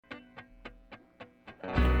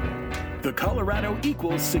The Colorado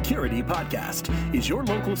Equals Security Podcast is your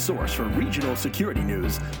local source for regional security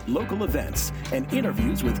news, local events, and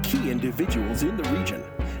interviews with key individuals in the region.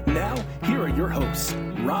 Now, here are your hosts,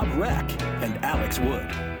 Rob Reck and Alex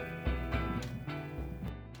Wood.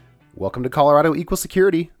 Welcome to Colorado Equals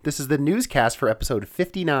Security. This is the newscast for episode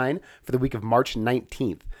 59 for the week of March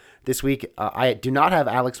 19th. This week, I do not have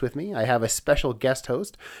Alex with me. I have a special guest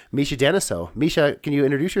host, Misha Daniso. Misha, can you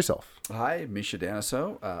introduce yourself? Hi, Misha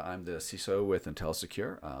Daniso. I'm the CISO with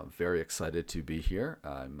IntelliSecure. Very excited to be here.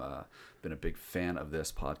 I've been a big fan of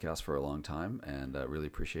this podcast for a long time and really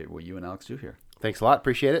appreciate what you and Alex do here. Thanks a lot.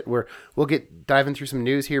 Appreciate it. We'll get diving through some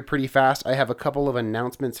news here pretty fast. I have a couple of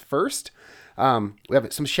announcements first. We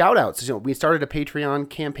have some shout outs. We started a Patreon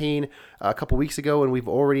campaign a couple weeks ago, and we've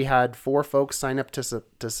already had 4 folks sign up to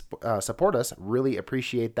support us. Really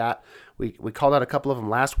appreciate that. We called out a couple of them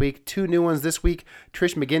last week, 2 new ones this week.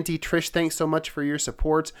 Trish McGinty. Trish, thanks so much for your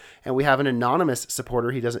support. And we have an anonymous supporter.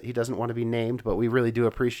 He doesn't want to be named, but we really do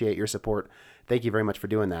appreciate your support. Thank you very much for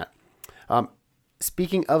doing that.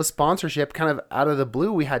 Speaking of sponsorship, kind of out of the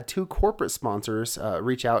blue, we had 2 corporate sponsors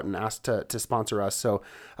reach out and ask to sponsor us. So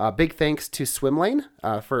big thanks to Swimlane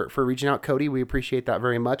for reaching out. Cody, we appreciate that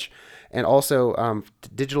very much. And also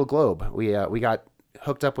Digital Globe. We got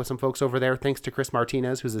hooked up with some folks over there. Thanks to Chris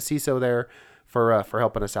Martinez, who's the CISO there, for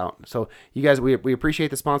helping us out. So you guys, we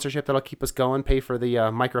appreciate the sponsorship. That'll keep us going, pay for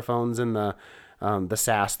the microphones and the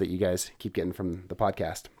SaaS that you guys keep getting from the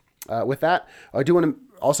podcast. With that, I do want to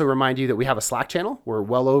also remind you that we have a Slack channel. We're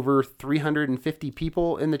well over 350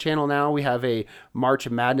 people in the channel now. We have a March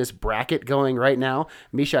Madness bracket going right now.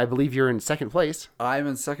 Misha, I believe you're in second place. I'm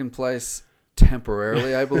in second place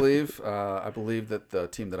temporarily, I believe. I believe that the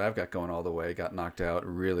team that I've got going all the way got knocked out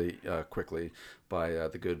really quickly by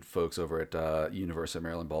the good folks over at University of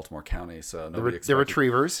Maryland, Baltimore County. So the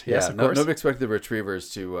Retrievers, yes, of course. Nobody expected the Retrievers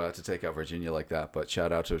to take out Virginia like that, but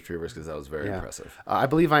shout out to Retrievers because that was very impressive. I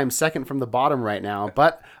believe I am second from the bottom right now,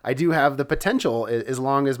 but I do have the potential as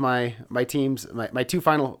long as my teams, my 2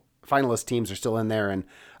 finalist teams are still in there, and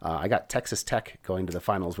I got Texas Tech going to the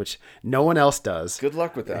finals, which no one else does. Good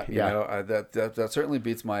luck with that. That certainly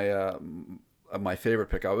beats my my favorite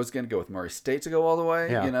pick. I was going to go with Murray State to go all the way.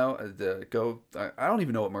 Yeah. I don't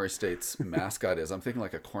even know what Murray State's mascot is. I'm thinking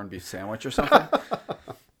like a corned beef sandwich or something.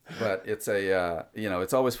 But it's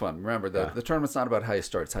it's always fun. Remember, the tournament's not about how you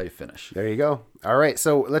start; it's how you finish. There you go. All right,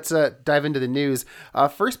 so let's dive into the news.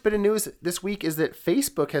 First bit of news this week is that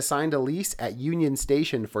Facebook has signed a lease at Union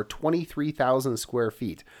Station for 23,000 square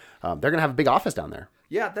feet. They're going to have a big office down there.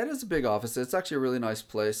 Yeah, that is a big office. It's actually a really nice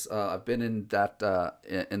place. I've been in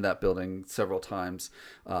that building several times.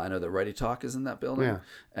 I know that Ready Talk is in that building. Yeah.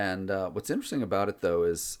 And what's interesting about it, though,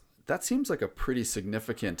 is that seems like a pretty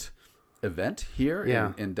significant event here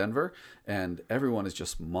in Denver, and everyone is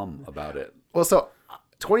just mum about it. Well, so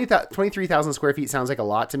 23,000 square feet sounds like a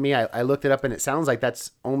lot to me. I looked it up, and it sounds like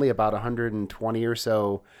that's only about 120 or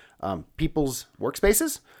so people's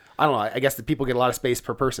workspaces. I don't know. I guess the people get a lot of space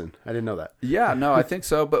per person. I didn't know that. Yeah, no, I think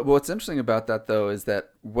so. But what's interesting about that, though, is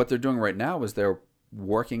that what they're doing right now is they're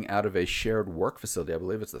working out of a shared work facility. I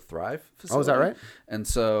believe it's the Thrive facility. Oh, is that right? And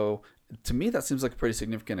so to me, that seems like a pretty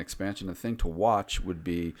significant expansion. The thing to watch would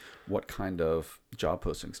be what kind of job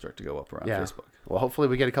postings start to go up around Facebook. Well, hopefully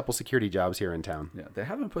we get a couple security jobs here in town. Yeah, they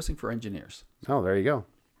have been posting for engineers. Oh, there you go.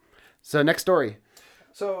 So next story.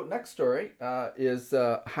 So next story is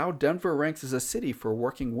how Denver ranks as a city for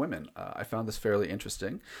working women. I found this fairly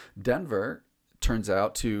interesting. Denver turns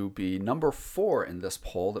out to be number 4 in this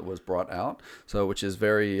poll that was brought out, so which is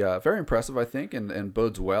very very impressive, I think, and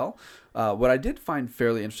bodes well. What I did find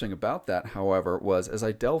fairly interesting about that, however, was as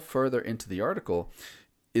I delve further into the article,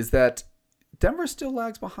 is that Denver still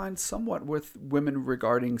lags behind somewhat with women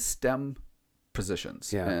regarding STEM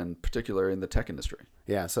positions, and particularly in the tech industry.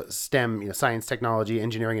 Yeah, so STEM, science, technology,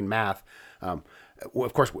 engineering, and math.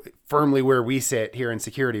 Of course, firmly where we sit here in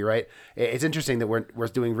security, right? It's interesting that we're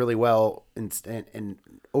doing really well in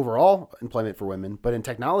overall employment for women, but in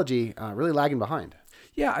technology, really lagging behind.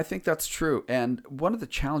 Yeah, I think that's true. And one of the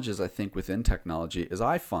challenges, I think, within technology is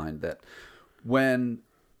I find that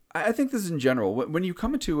I think this is in general, when you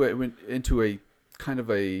come into a kind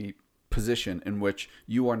of a position in which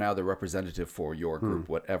you are now the representative for your group,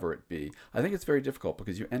 whatever it be, I think it's very difficult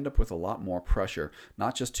because you end up with a lot more pressure,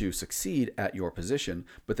 not just to succeed at your position,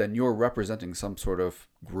 but then you're representing some sort of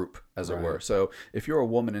group, as it were. So if you're a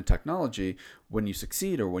woman in technology, when you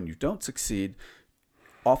succeed or when you don't succeed,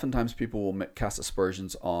 oftentimes people will cast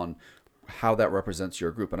aspersions on how that represents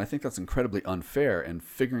your group. And I think that's incredibly unfair, and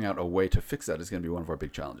figuring out a way to fix that is going to be one of our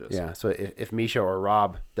big challenges. Yeah. So if Misha or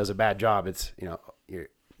Rob does a bad job, it's,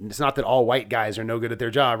 it's not that all white guys are no good at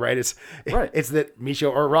their job, right? It's that Misha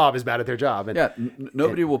or Rob is bad at their job. And,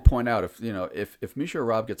 nobody will point out if Misha or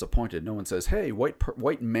Rob gets appointed, no one says, "Hey,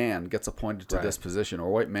 white man gets appointed to this position,"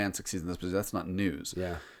 or "white man succeeds in this position." That's not news.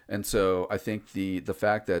 Yeah. And so I think the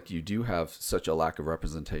fact that you do have such a lack of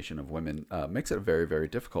representation of women makes it very, very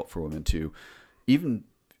difficult for women to even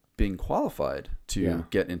being qualified to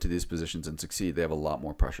get into these positions and succeed. They have a lot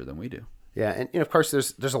more pressure than we do. Yeah, and of course,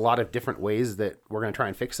 there's a lot of different ways that we're going to try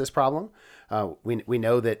and fix this problem. We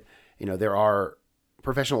know that there are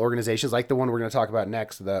professional organizations like the one we're going to talk about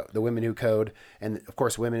next, the Women Who Code, and of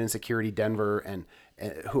course, Women in Security Denver, and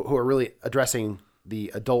who are really addressing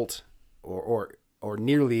the adult or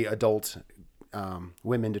nearly adult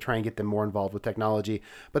women to try and get them more involved with technology.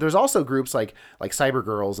 But there's also groups like Cyber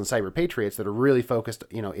Girls and Cyber Patriots that are really focused,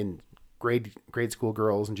 in grade school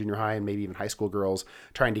girls and junior high and maybe even high school girls,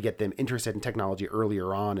 trying to get them interested in technology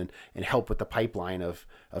earlier on and help with the pipeline of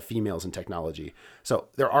females in technology. So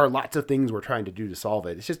there are lots of things we're trying to do to solve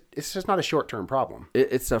it. It's just not a short-term problem.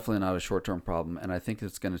 It's definitely not a short-term problem, and I think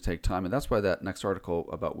it's going to take time. And that's why that next article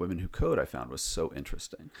about Women Who Code I found was so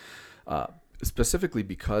interesting. Specifically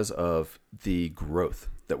because of the growth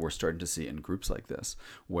that we're starting to see in groups like this,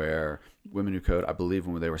 where Women Who Code, I believe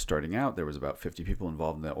when they were starting out, there was about 50 people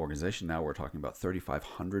involved in that organization. Now we're talking about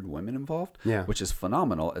 3,500 women involved, which is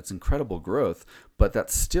phenomenal. It's incredible growth, but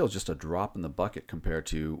that's still just a drop in the bucket compared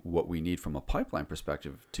to what we need from a pipeline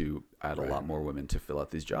perspective to add a lot more women to fill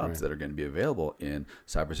out these jobs that are going to be available in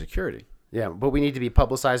cybersecurity. Yeah, but we need to be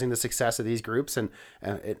publicizing the success of these groups, and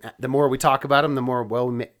the more we talk about them, the more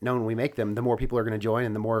well-known we make them, the more people are going to join,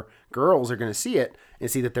 and the more girls are going to see it and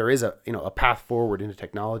see that there is a path forward into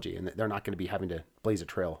technology, and that they're not going to be having to blaze a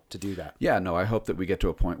trail to do that. Yeah, no, I hope that we get to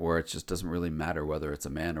a point where it just doesn't really matter whether it's a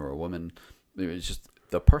man or a woman. It's just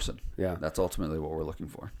the person. Yeah, that's ultimately what we're looking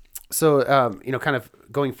for. So, kind of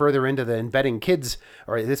going further into the embedding kids,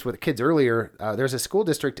 or this with kids earlier, there's a school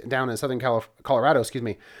district down in Southern Colorado,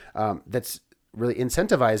 that's really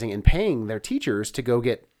incentivizing and paying their teachers to go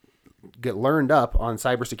get learned up on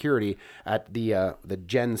cybersecurity at the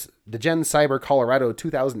Gen Cyber Colorado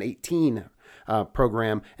 2018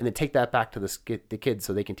 program, and then take that back to the kids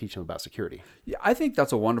so they can teach them about security. Yeah, I think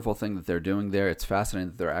that's a wonderful thing that they're doing there. It's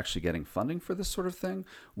fascinating that they're actually getting funding for this sort of thing.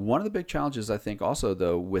 One of the big challenges, I think, also,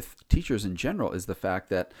 though, with teachers in general is the fact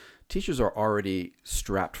that teachers are already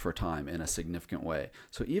strapped for time in a significant way.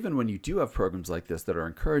 So even when you do have programs like this that are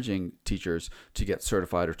encouraging teachers to get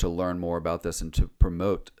certified or to learn more about this and to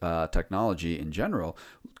promote technology in general,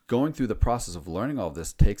 going through the process of learning all of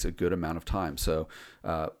this takes a good amount of time. So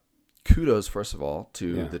kudos, first of all,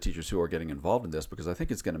 to the teachers who are getting involved in this, because I think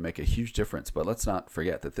it's going to make a huge difference. But let's not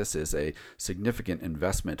forget that this is a significant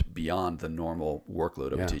investment beyond the normal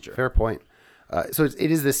workload of a teacher. Fair point. So it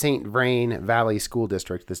is the St. Vrain Valley School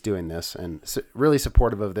District that's doing this, and really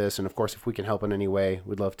supportive of this. And of course, if we can help in any way,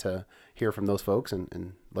 we'd love to hear from those folks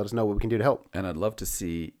and let us know what we can do to help. And I'd love to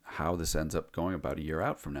see how this ends up going about a year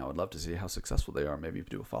out from now. I'd love to see how successful they are. Maybe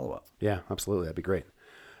do a follow-up. Yeah, absolutely. That'd be great.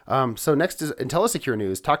 So next is IntelliSecure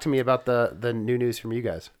news. Talk to me about the new news from you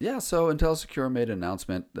guys. Yeah, so IntelliSecure made an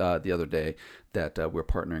announcement the other day that we're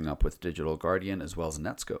partnering up with Digital Guardian as well as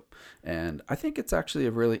Netskope. And I think it's actually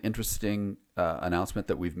a really interesting announcement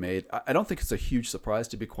that we've made. I don't think it's a huge surprise,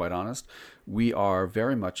 to be quite honest. We are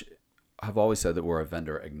very much, have always said that we're a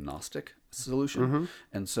vendor agnostic solution. Mm-hmm.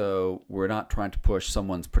 And so we're not trying to push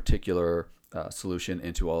someone's particular solution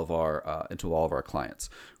into all of our clients.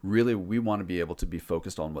 Really, we want to be able to be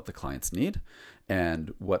focused on what the clients need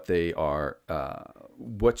and what they are,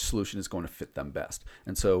 which solution is going to fit them best.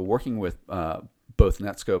 And so, working with both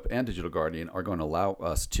Netskope and Digital Guardian are going to allow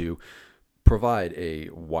us to provide a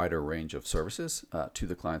wider range of services to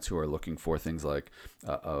the clients who are looking for things like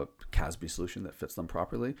a CASB solution that fits them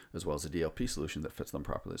properly, as well as a DLP solution that fits them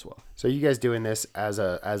properly as well. So, are you guys doing this as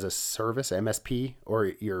a service, MSP,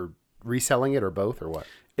 or you're reselling it, or both, or what?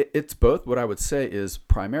 It's both. What I would say is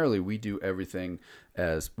primarily we do everything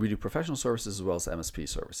as we do professional services as well as MSP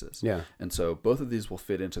services. Yeah. And so both of these will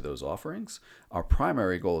fit into those offerings. Our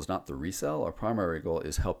primary goal is not the resell. Our primary goal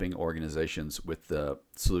is helping organizations with the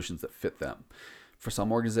solutions that fit them. For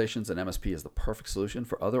some organizations, an MSP is the perfect solution.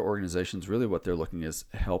 For other organizations, really what they're looking is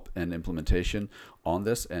help and implementation on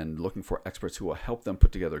this, and looking for experts who will help them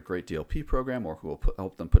put together a great DLP program, or who will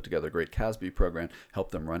help them put together a great CASB program,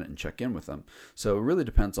 help them run it and check in with them. So it really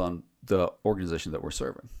depends on the organization that we're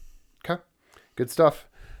serving. Okay, good stuff.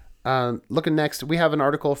 Looking next, we have an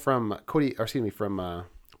article from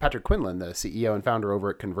Patrick Quinlan, the CEO and founder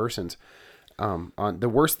over at Conversant. On the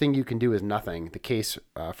worst thing you can do is nothing, the case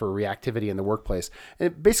for reactivity in the workplace.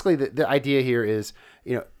 And basically the idea here is,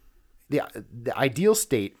 the ideal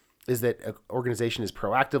state is that an organization is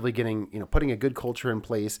proactively getting, putting a good culture in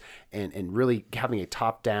place and really having a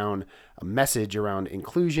top-down message around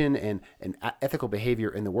inclusion and ethical behavior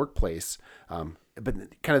in the workplace. But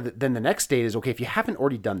kind of then the next state is, okay, if you haven't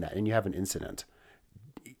already done that and you have an incident,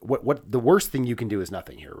 what the worst thing you can do is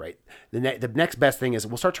nothing here, right? The next best thing is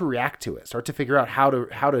we'll start to react to it, start to figure out how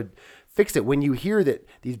to fix it. When you hear that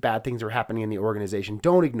these bad things are happening in the organization,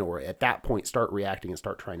 don't ignore it. At that point, start reacting and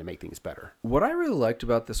start trying to make things better. What I really liked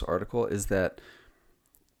about this article is that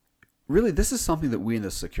really this is something that we in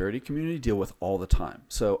the security community deal with all the time.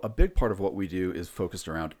 So a big part of what we do is focused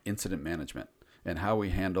around incident management and how we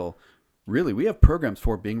handle, really, we have programs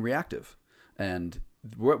for being reactive. And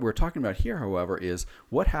what we're talking about here, however, is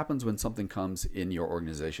what happens when something comes in your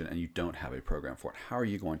organization and you don't have a program for it. How are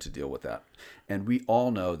you going to deal with that? And we all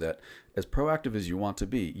know that as proactive as you want to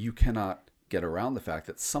be, you cannot get around the fact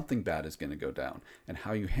that something bad is going to go down, and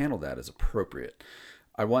how you handle that is appropriate.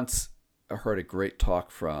 I once heard a great talk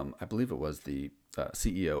from, I believe it was the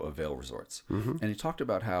CEO of Vail Resorts. Mm-hmm. And he talked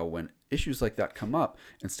about how when issues like that come up,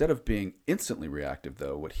 instead of being instantly reactive,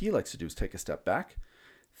 though, what he likes to do is take a step back,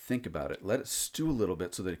 think about it, let it stew a little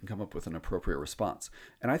bit so that it can come up with an appropriate response.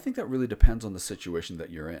 And I think that really depends on the situation that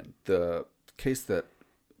you're in. The case that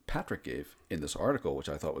Patrick gave in this article, which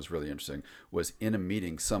I thought was really interesting, was in a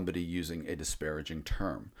meeting, somebody using a disparaging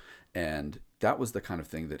term. And that was the kind of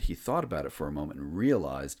thing that he thought about it for a moment and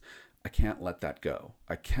realized, I can't let that go.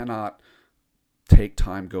 I cannot take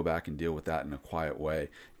time, go back and deal with that in a quiet way.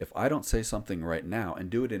 If I don't say something right now and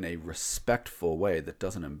do it in a respectful way that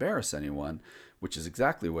doesn't embarrass anyone, which is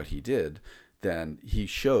exactly what he did, then he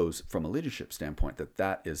shows from a leadership standpoint that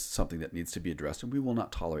that is something that needs to be addressed, and we will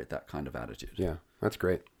not tolerate that kind of attitude. Yeah, that's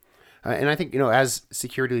great. And I think, as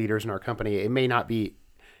security leaders in our company, it may not be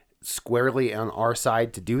squarely on our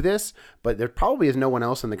side to do this, but there probably is no one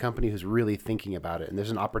else in the company who's really thinking about it. And there's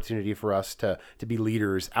an opportunity for us to be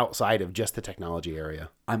leaders outside of just the technology area.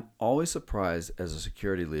 I'm always surprised as a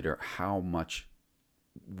security leader how much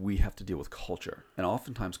we have to deal with culture. And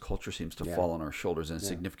oftentimes culture seems to fall on our shoulders in a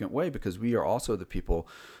significant way, because we are also the people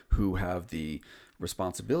who have the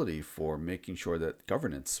responsibility for making sure that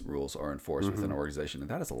governance rules are enforced within an organization.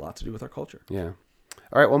 And that has a lot to do with our culture. Yeah.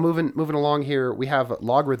 All right. Well, moving along here, we have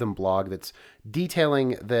Logarithm blog that's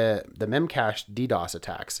detailing the Memcache DDoS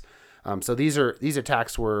attacks. So these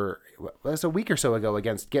attacks were a week or so ago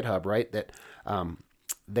against GitHub, right? That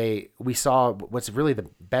we saw what's really the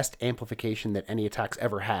best amplification that any attacks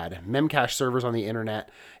ever had. Memcache servers on the internet,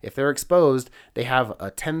 if they're exposed, they have a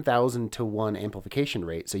 10,000 to 1 amplification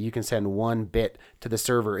rate. So you can send 1 bit to the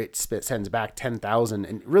server, it sends back 10,000,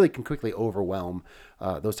 and really can quickly overwhelm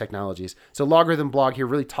those technologies. So Logarithm blog here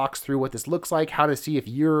really talks through what this looks like, how to see if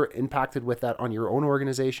you're impacted with that on your own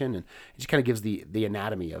organization, and it just kind of gives the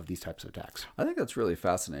anatomy of these types of attacks. I think that's really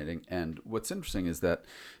fascinating. And what's interesting is that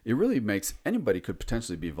it really makes anybody could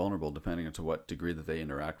potentially be vulnerable depending on to what degree that they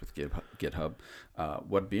interact with GitHub.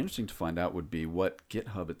 What'd be interesting to find out would be what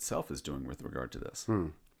GitHub itself is doing with regard to this.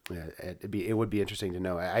 Yeah, it would be interesting to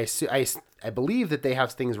know. I believe that they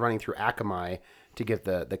have things running through Akamai to get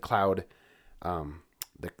the cloud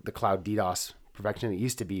the cloud DDoS prevention. It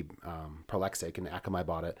used to be Prolexic, and Akamai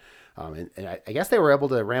bought it, and I guess they were able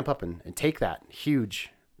to ramp up and take that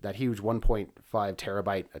huge 1.5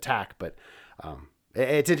 terabyte attack. But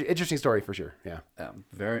it's an interesting story for sure. Yeah,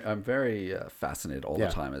 I'm very fascinated all the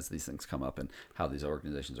time as these things come up and how these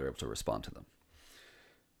organizations are able to respond to them.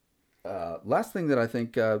 Last thing that I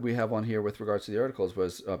think we have on here with regards to the articles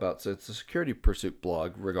was about it's a Security Pursuit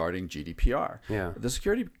blog regarding GDPR. Yeah. The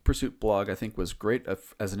Security Pursuit blog, I think, was great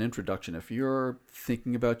as an introduction. If you're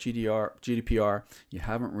thinking about GDPR, you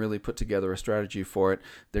haven't really put together a strategy for it,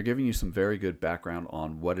 they're giving you some very good background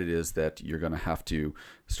on what it is that you're going to have to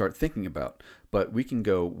start thinking about. But we can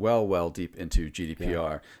go well deep into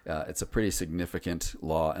GDPR. Yeah. It's a pretty significant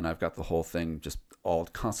law, and I've got the whole thing just all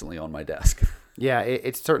constantly on my desk. Yeah,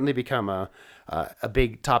 it's certainly become a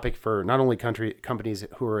big topic for not only companies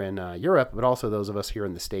who are in Europe, but also those of us here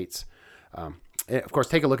in the States. Of course,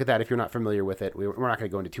 take a look at that if you're not familiar with it. We're not going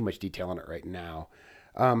to go into too much detail on it right now.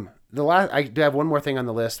 I do have one more thing on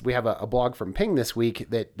the list. We have a blog from Ping this week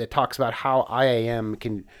that talks about how IAM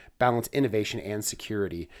can balance innovation and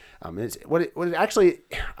security. I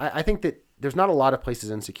think that there's not a lot of places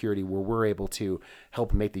in security where we're able to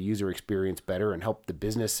help make the user experience better and help the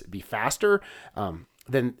business be faster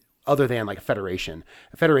than other than like a federation.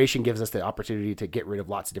 A federation gives us the opportunity to get rid of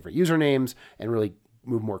lots of different usernames and really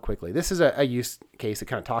move more quickly. This is a use case that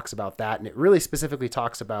kind of talks about that, and it really specifically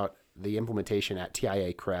talks about the implementation at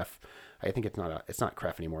TIA-CREF. I think it's not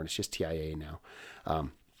CREF anymore, and it's just TIA now.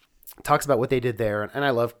 Talks about what they did there, and I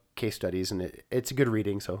love case studies, and it's a good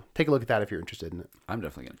reading. So take a look at that if you're interested in it. I'm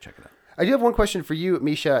definitely going to check it out. I do have one question for you,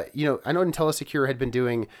 Misha. I know IntelliSecure had been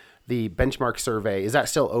doing the benchmark survey. Is that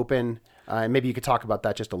still open? Maybe you could talk about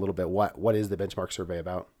that just a little bit. What is the benchmark survey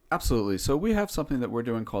about? Absolutely. So we have something that we're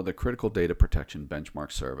doing called the Critical Data Protection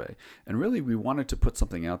Benchmark Survey. And really, we wanted to put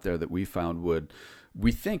something out there that we found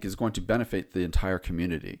we think is going to benefit the entire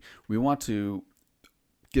community. We want to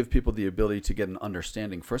give people the ability to get an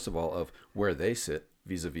understanding, first of all, of where they sit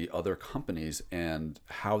vis-a-vis other companies and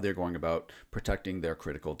how they're going about protecting their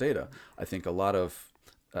critical data. I think a lot of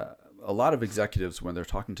executives, when they're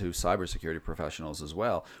talking to cybersecurity professionals as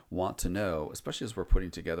well, want to know, especially as we're putting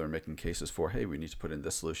together and making cases for, hey, we need to put in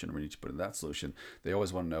this solution, we need to put in that solution. They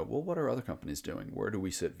always want to know, well, what are other companies doing? Where do we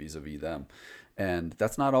sit vis-a-vis them? And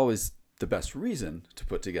that's not always the best reason to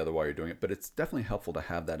put together while you're doing it, but it's definitely helpful to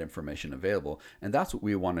have that information available. And that's what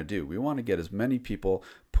we want to do. We want to get as many people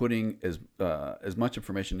putting as much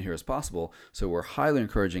information here as possible. So we're highly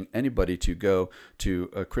encouraging anybody to go to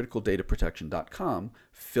criticaldataprotection.com,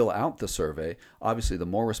 fill out the survey. Obviously, the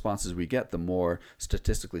more responses we get, the more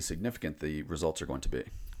statistically significant the results are going to be.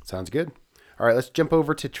 Sounds good. All right, let's jump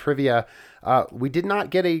over to trivia. We did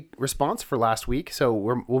not get a response for last week, so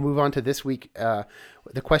we'll move on to this week. The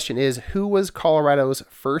question is, who was Colorado's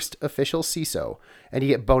first official CISO? And you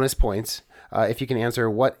get bonus points if you can answer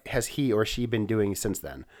what has he or she been doing since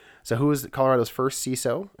then. So who is Colorado's first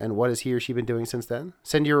CISO, and what has he or she been doing since then?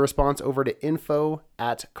 Send your response over to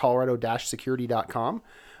info@colorado-security.com,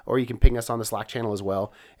 or you can ping us on the Slack channel as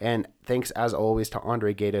well. And thanks, as always, to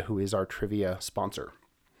Andre Gaeta, who is our trivia sponsor.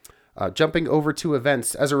 Jumping over to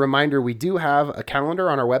events, as a reminder, we do have a calendar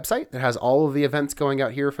on our website that has all of the events going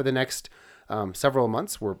out here for the next several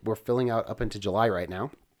months. We're filling out up into July right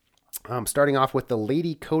now. Starting off with the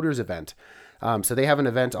Lady Coders event. So they have an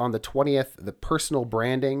event on the 20th, the personal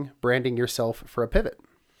branding yourself for a pivot.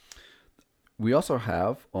 We also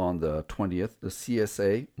have on the 20th, the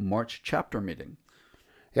CSA March chapter meeting.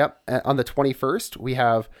 Yep. On the 21st, we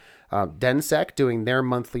have DenSec doing their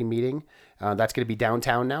monthly meeting. That's going to be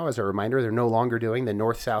downtown now. As a reminder, they're no longer doing the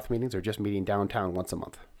north-south meetings. They're just meeting downtown once a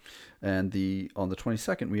month. And on the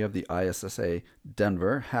 22nd, we have the ISSA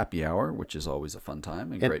Denver Happy Hour, which is always a fun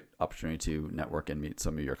time and great opportunity to network and meet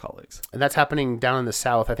some of your colleagues. And that's happening down in the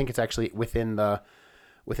south. I think it's actually within the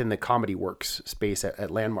Comedy Works space at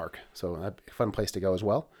Landmark. So a fun place to go as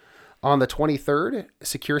well. On the 23rd,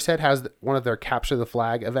 SecureSet has one of their Capture the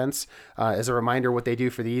Flag events. As a reminder, what they do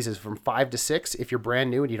for these is from 5 to 6. If you're brand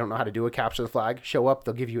new and you don't know how to do a Capture the Flag, show up.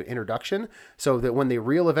 They'll give you an introduction so that when the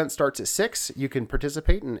real event starts at 6, you can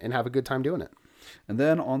participate and have a good time doing it. And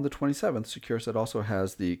then on the 27th, SecureSet also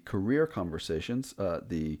has the Career Conversations.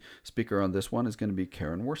 The speaker on this one is going to be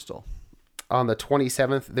Karen Worstel. On the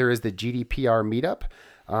 27th, there is the GDPR meetup.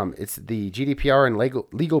 It's the GDPR and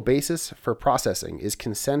legal basis for processing. Is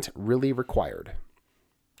consent really required?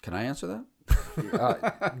 Can I answer that?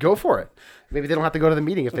 Go for it. Maybe they don't have to go to the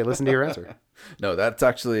meeting if they listen to your answer. No, that's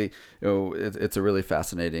actually, it's a really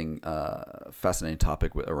fascinating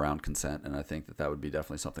topic around consent, and I think that would be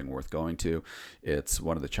definitely something worth going to. It's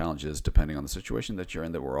one of the challenges, depending on the situation that you're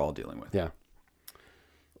in, that we're all dealing with. Yeah.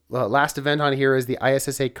 Last event on here is the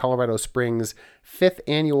ISSA Colorado Springs 5th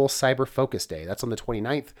Annual Cyber Focus Day. That's on the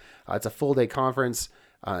 29th. It's a full-day conference.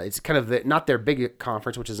 It's kind of not their big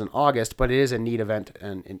conference, which is in August, but it is a neat event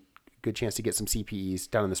and a good chance to get some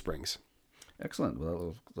CPEs down in the Springs. Excellent. Well, that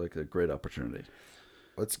looks like a great opportunity.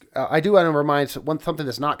 I do want to remind something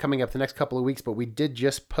that's not coming up the next couple of weeks, but we did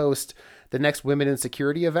just post the next Women in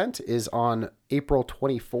Security event is on April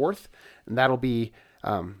 24th, and that'll be...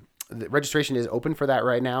 the registration is open for that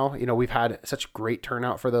right now. We've had such great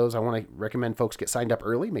turnout for those. I want to recommend folks get signed up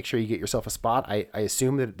early. Make sure you get yourself a spot. I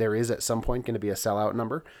assume that there is at some point going to be a sellout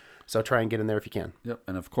number. So try and get in there if you can. Yep.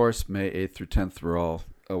 And of course, May 8th through 10th, we're all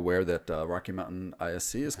aware that Rocky Mountain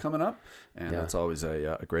ISC is coming up. And that's always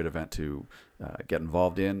a great event to get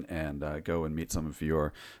involved in and go and meet some of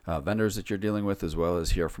your vendors that you're dealing with, as well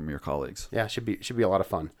as hear from your colleagues. Yeah, should be a lot of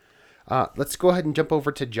fun. Let's go ahead and jump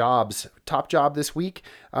over to jobs. Top job this week,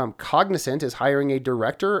 Cognizant is hiring a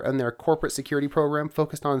director in their corporate security program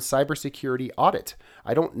focused on cybersecurity audit.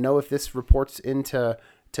 I don't know if this reports into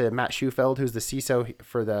Matt Schufeld, who's the CISO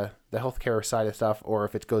for the healthcare side of stuff, or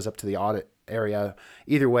if it goes up to the audit area.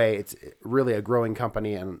 Either way, it's really a growing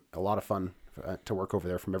company and a lot of fun to work over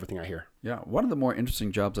there from everything I hear. Yeah, one of the more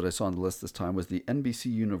interesting jobs that I saw on the list this time was the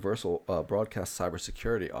NBC Universal Broadcast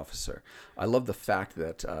Cybersecurity Officer. I love the fact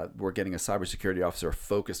that we're getting a cybersecurity officer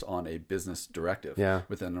focused on a business directive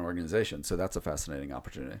within an organization. So that's a fascinating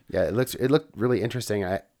opportunity. Yeah, it looked really interesting.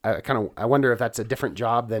 I wonder if that's a different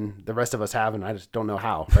job than the rest of us have, and I just don't know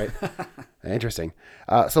how. Right? Interesting.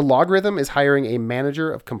 So Logarithm is hiring a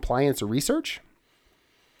manager of compliance research.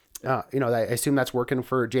 I assume that's working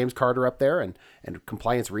for James Carter up there and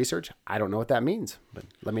compliance research. I don't know what that means, but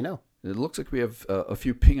let me know. It looks like we have a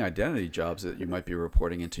few Ping Identity jobs that you might be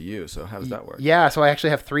reporting into you. So how does that work? Yeah, so I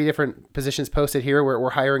actually have 3 different positions posted here where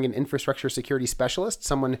we're hiring an infrastructure security specialist.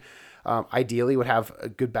 Someone ideally would have a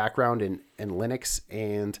good background in Linux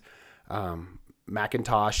and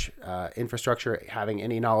Macintosh infrastructure. Having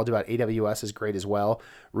any knowledge about AWS is great as well.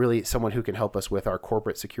 Really someone who can help us with our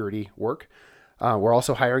corporate security work. We're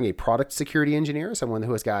also hiring a product security engineer, someone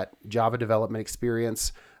who has got Java development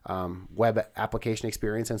experience, web application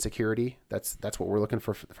experience, and security. That's what we're looking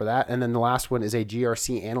for that. And then the last one is a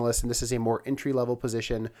GRC analyst, and this is a more entry-level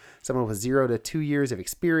position, someone with 0 to 2 years of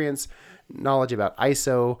experience, knowledge about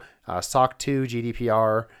ISO, SOC 2,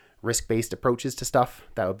 GDPR, risk-based approaches to stuff.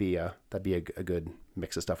 That'd be a good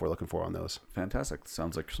mix of stuff we're looking for on those. Fantastic.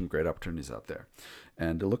 Sounds like some great opportunities out there.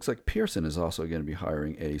 And it looks like Pearson is also going to be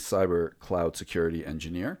hiring a cyber cloud security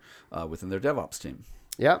engineer within their DevOps team.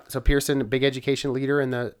 Yeah. So Pearson, big education leader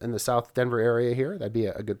in the South Denver area here. That'd be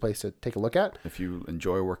a good place to take a look at. If you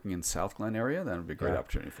enjoy working in South Glen area, that would be a great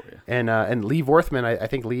opportunity for you. And Lee Vorthman, I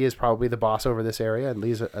think Lee is probably the boss over this area, and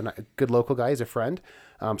Lee's a good local guy. He's a friend.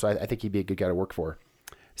 So I think he'd be a good guy to work for.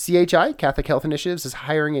 CHI, Catholic Health Initiatives, is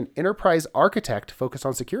hiring an enterprise architect focused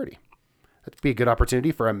on security. That'd be a good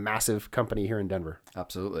opportunity for a massive company here in Denver.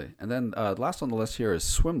 Absolutely. And then last on the list here is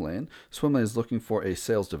Swimlane. Swimlane is looking for a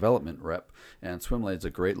sales development rep. And Swimlane is a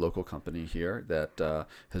great local company here that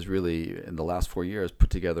has really, in the last 4 years, put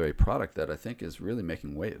together a product that I think is really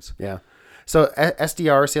making waves. Yeah. So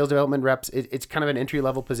SDR, sales development reps, it's kind of an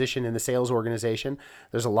entry-level position in the sales organization.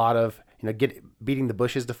 There's a lot of beating the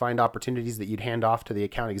bushes to find opportunities that you'd hand off to the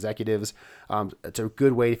account executives. It's a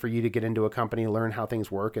good way for you to get into a company, learn how things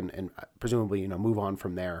work, and presumably move on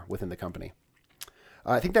from there within the company.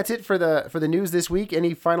 I think that's it for the news this week.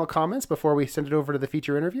 Any final comments before we send it over to the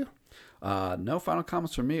feature interview? No final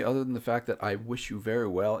comments from me other than the fact that I wish you very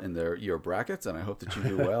well in your brackets, and I hope that you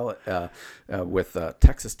do well with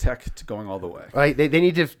Texas Tech going all the way. Right, they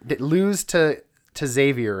need to lose to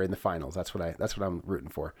Xavier in the finals. That's what I'm rooting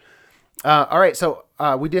for. All right, so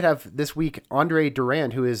we did have this week Andre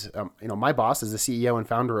Durand, who is my boss, is the CEO and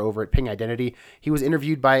founder over at Ping Identity. He was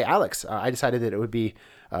interviewed by Alex. I decided that it would be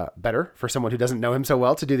better for someone who doesn't know him so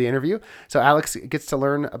well to do the interview. So Alex gets to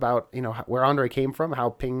learn about where Andre came from,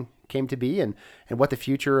 how Ping came to be, and what the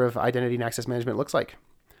future of identity and access management looks like.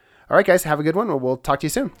 All right, guys, have a good one. We'll talk to you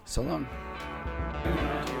soon. So long.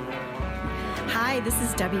 Hi, this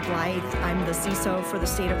is Debbie Blythe. I'm the CISO for the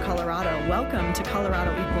state of Colorado. Welcome to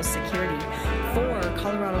Colorado Equals Security, for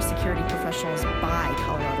Colorado security professionals by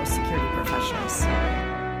Colorado security professionals.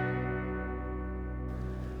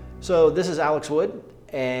 So this is Alex Wood,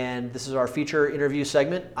 and this is our feature interview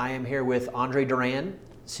segment. I am here with Andre Durand,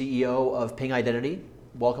 CEO of Ping Identity.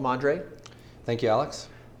 Welcome, Andre. Thank you, Alex.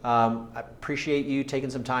 I appreciate you taking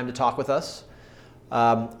some time to talk with us.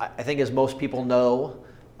 I think as most people know,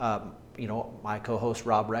 my co-host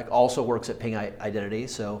Rob Reck also works at Ping Identity,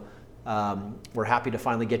 so we're happy to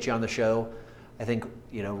finally get you on the show. I think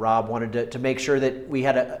Rob wanted to make sure that we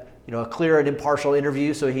had a clear and impartial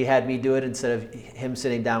interview, so he had me do it instead of him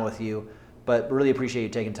sitting down with you. But really appreciate you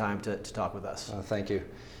taking time to talk with us. Thank you.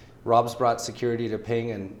 Rob's brought security to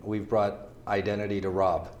Ping, and we've brought identity to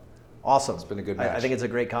Rob. Awesome. It's been a good match. I think it's a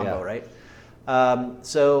great combo, right?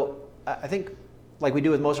 So I think, like we do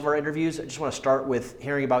with most of our interviews, I just want to start with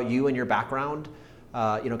hearing about you and your background,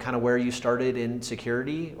 kind of where you started in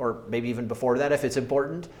security, or maybe even before that if it's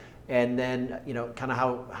important, and then kind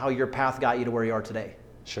of how your path got you to where you are today.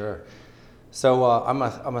 Sure. So I'm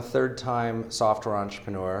a third-time software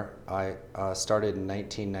entrepreneur. I started in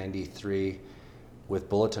 1993 with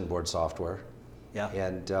bulletin board software. Yeah.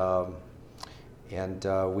 And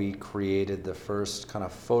we created the first kind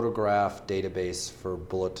of photograph database for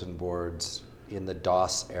bulletin boards in the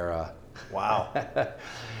DOS era. Wow.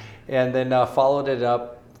 And then followed it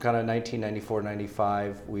up kind of 1994,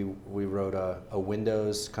 95. We wrote a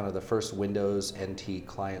Windows, kind of the first Windows NT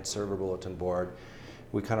client server bulletin board.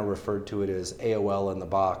 We kind of referred to it as AOL in the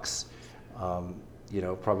box.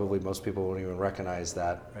 Probably most people won't even recognize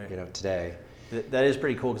that, right. Today. That is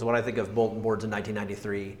pretty cool, because when I think of bulletin boards in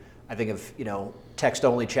 1993, I think of,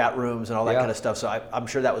 text-only chat rooms and all that Yeah. kind of stuff. So I'm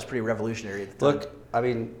sure that was pretty revolutionary at the time. Look, I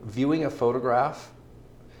mean, viewing a photograph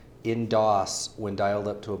in DOS when dialed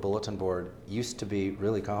up to a bulletin board used to be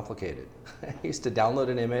really complicated. You used to download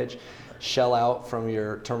an image, shell out from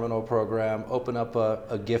your terminal program, open up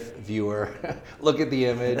a GIF viewer, look at the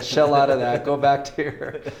image, shell out of that, go back to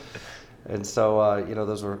your... And so,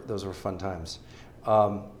 those were fun times.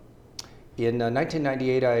 In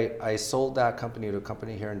 1998, I sold that company to a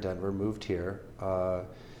company here in Denver, moved here,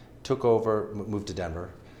 moved to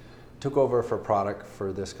Denver, took over for product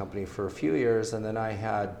for this company for a few years, and then I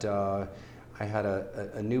had a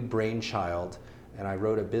new brainchild, and I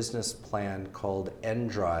wrote a business plan called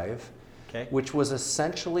N-Drive, which was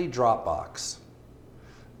essentially Dropbox,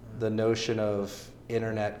 the notion of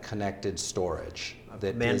internet-connected storage.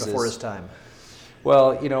 A man before his time.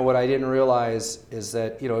 Well, what I didn't realize is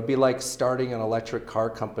that, it'd be like starting an electric car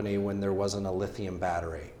company when there wasn't a lithium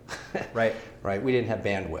battery. Right. Right. We didn't have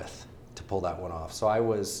bandwidth to pull that one off. So I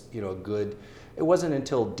was, it wasn't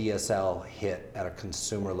until DSL hit at a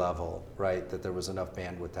consumer level, right, that there was enough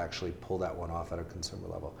bandwidth to actually pull that one off at a consumer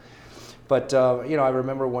level. But, I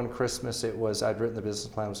remember one Christmas, I'd written the business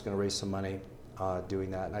plan, I was going to raise some money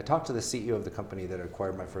doing that. And I talked to the CEO of the company that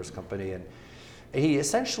acquired my first company, and he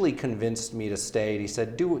essentially convinced me to stay. He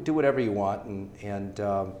said, do whatever you want. And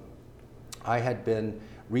I had been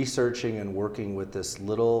researching and working with this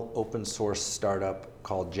little open source startup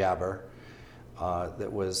called Jabber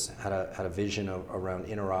that had a vision around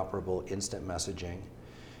interoperable instant messaging.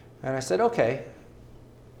 And I said, okay,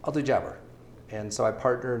 I'll do Jabber. And so I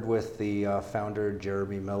partnered with the founder,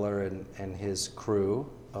 Jeremy Miller, and his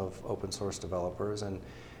crew of open source developers, and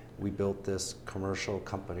we built this commercial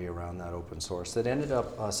company around that open source that ended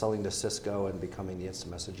up selling to Cisco and becoming the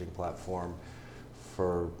instant messaging platform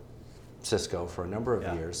for Cisco for a number of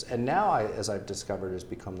years. And now, as I've discovered, has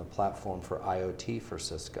become the platform for IoT for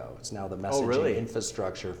Cisco. It's now the messaging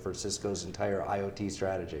infrastructure for Cisco's entire IoT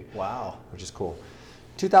strategy. Wow. Which is cool.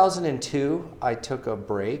 2002, I took a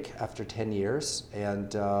break after 10 years,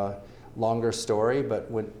 and longer story,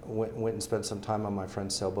 but went and spent some time on my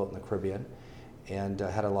friend's sailboat in the Caribbean, and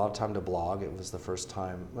had a lot of time to blog. It was the first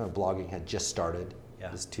time blogging had just started.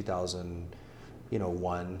 It was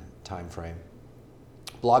 2001 timeframe.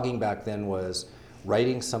 Blogging back then was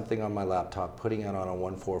writing something on my laptop, putting it on a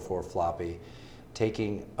 144 floppy,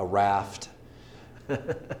 taking a raft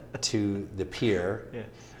to the pier,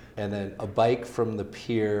 and then a bike from the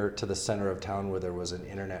pier to the center of town where there was an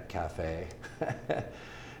internet cafe,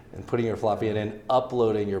 and putting your floppy in and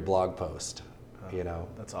uploading your blog post.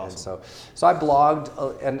 That's awesome. And so I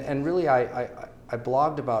blogged, and really I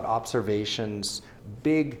blogged about observations,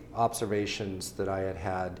 big observations that I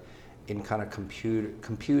had in kind of compute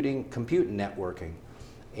networking,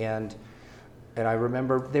 and I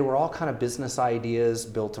remember they were all kind of business ideas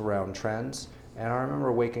built around trends. And I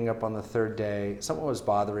remember waking up on the third day, someone was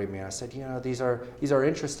bothering me, and I said, these are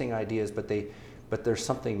interesting ideas, but there's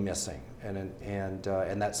something missing, and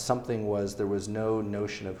that something was there was no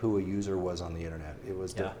notion of who a user was on the internet. It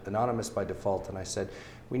was anonymous by default, and I said,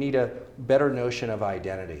 we need a better notion of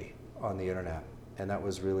identity on the internet, and that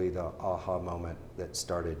was really the aha moment that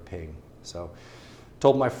started Ping. So,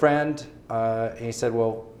 told my friend, and he said,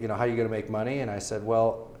 well, how are you going to make money? And I said,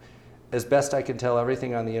 well, as best I can tell,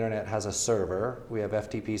 everything on the internet has a server. We have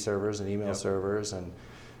FTP servers and email servers and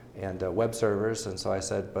web servers, and so I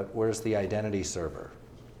said, but where's the identity server?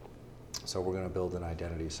 So we're going to build an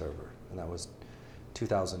identity server, and that was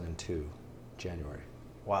 2002, January.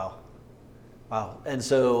 Wow. And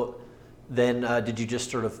so then did you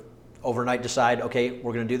just sort of overnight decide, okay,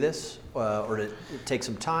 we're going to do this, or did it take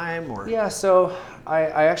some time? Or yeah, so I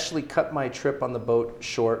actually cut my trip on the boat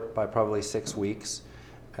short by probably 6 weeks,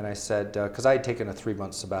 and I said, because I had taken a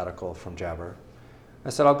 3-month sabbatical from Jabber, I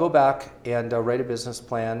said, I'll go back and write a business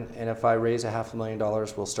plan, and if I raise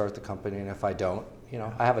 $500,000, we'll start the company, and if I don't,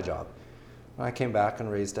 I have a job. And I came back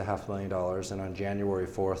and raised $500,000, and on January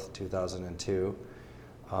 4th, 2002,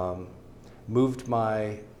 moved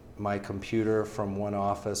my computer from one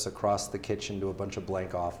office across the kitchen to a bunch of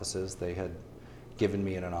blank offices. They had given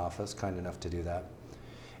me in an office, kind enough to do that.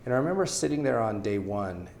 And I remember sitting there on day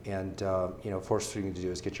one, and first thing to do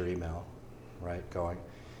is get your email, right, going.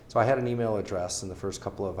 So I had an email address in the first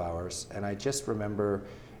couple of hours, and I just remember,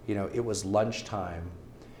 it was lunchtime,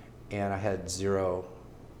 and I had 0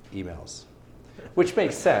 emails, which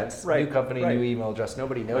makes sense. Right, new company, new email address,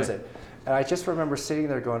 nobody knows it. And I just remember sitting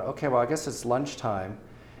there going, okay, well, I guess it's lunchtime,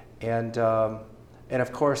 and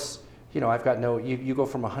of course, I've got you go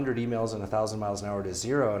from 100 emails and 1,000 miles an hour to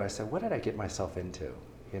 0, and I said, what did I get myself into?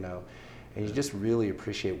 And you just really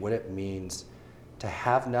appreciate what it means to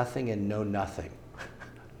have nothing and know nothing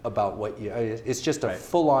about what you, it's just a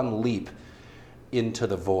full-on leap into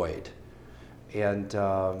the void. And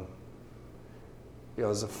it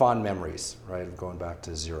was fond memories, right, of going back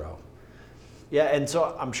to zero. Yeah, and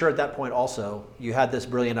so I'm sure at that point also, you had this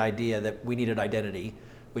brilliant idea that we needed identity,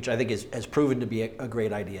 which I think has proven to be a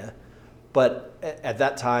great idea. But at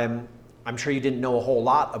that time, I'm sure you didn't know a whole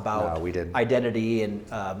lot about identity and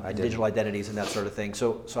digital identities and that sort of thing.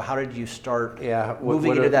 So how did you start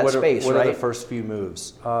moving into that space, What are the first few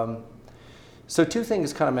moves? So two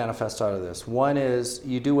things kind of manifest out of this. One is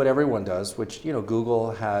you do what everyone does, which,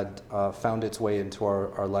 Google had found its way into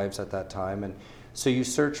our lives at that time. And so you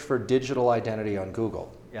search for digital identity on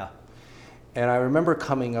Google. Yeah. And I remember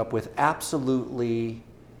coming up with absolutely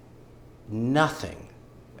nothing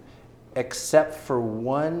except for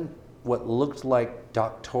one, what looked like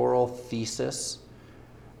doctoral thesis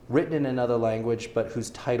written in another language, but whose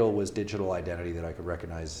title was digital identity that I could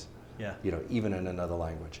recognize, even in another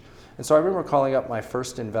language. And so I remember calling up my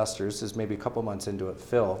first investors, this is maybe a couple months into it,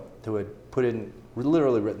 Phil, who had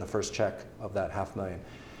literally written the first check of that $500,000.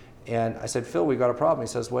 And I said, Phil, we got a problem.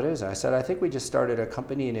 He says, what is it? I said, I think we just started a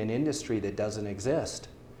company in an industry that doesn't exist.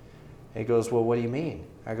 And he goes, well, what do you mean?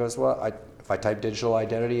 I goes, well, if I type digital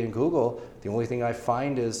identity in Google, the only thing I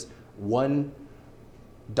find is one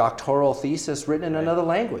doctoral thesis written in another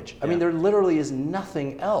language. I mean, there literally is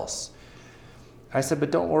nothing else. I said,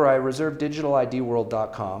 but don't worry, I reserved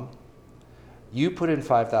digitalidworld.com. You put in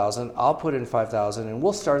 5,000, I'll put in 5,000, and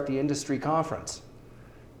we'll start the industry conference.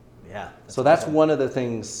 Yeah. So that's one of the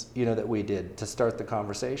things, that we did to start the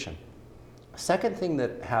conversation. Second thing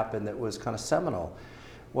that happened that was kind of seminal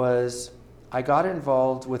was I got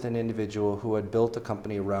involved with an individual who had built a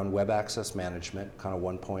company around web access management, kind of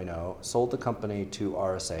 1.0, sold the company to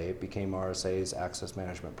RSA, it became RSA's access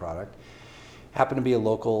management product. Happened to be a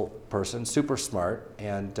local person, super smart,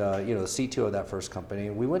 and the CTO of that first company.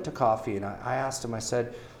 We went to coffee, and I asked him, I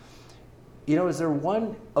said, is there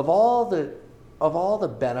one, of all the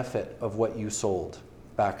benefit of what you sold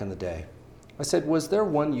back in the day, I said, was there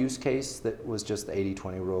one use case that was just the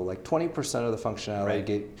 80-20 rule, like 20% of the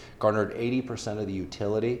functionality garnered 80% of the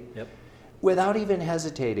utility? Yep. Without even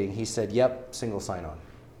hesitating, he said, yep, single sign-on.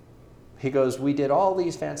 He goes, we did all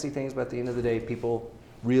these fancy things, but at the end of the day, people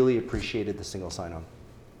really appreciated the single sign-on.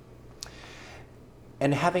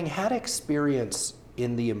 And having had experience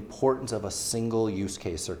in the importance of a single use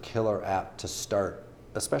case or killer app to start,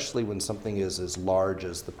 especially when something is as large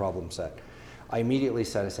as the problem set, I immediately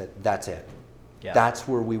said, that's it. Yeah. That's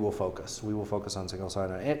where we will focus. We will focus on single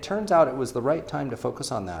sign-on. And it turns out it was the right time to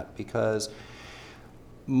focus on that because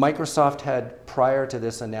Microsoft had, prior to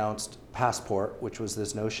this, announced Passport, which was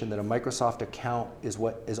this notion that a Microsoft account is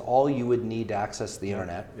all you would need to access the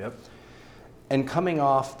internet. Yep. And coming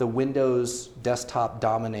off the Windows desktop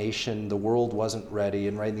domination, the world wasn't ready,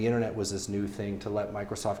 and the internet was this new thing to let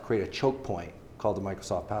Microsoft create a choke point called the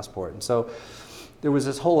Microsoft Passport. And so there was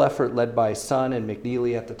this whole effort led by Sun and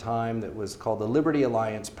McNeely at the time that was called the Liberty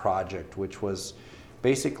Alliance Project, which was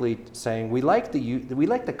basically saying we like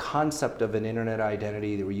the concept of an internet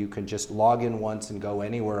identity where you can just log in once and go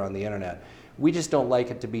anywhere on the internet. We just don't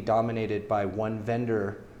like it to be dominated by one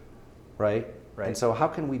vendor, right? And so how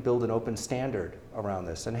can we build an open standard around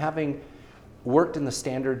this? And having worked in the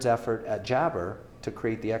standards effort at Jabber to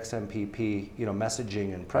create the XMPP,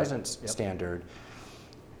 messaging and presence standard,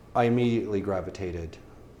 I immediately gravitated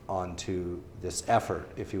onto this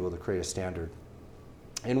effort, if you will, to create a standard.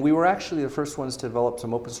 And we were actually the first ones to develop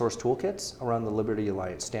some open source toolkits around the Liberty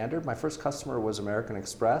Alliance standard. My first customer was American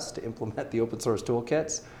Express to implement the open source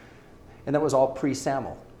toolkits. And that was all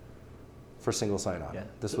pre-SAML for single sign-on. Yeah.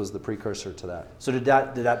 This was the precursor to that. So did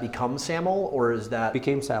that become SAML, or is that?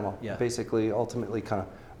 Became SAML. Yeah. Basically, ultimately kind of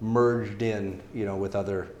merged in, with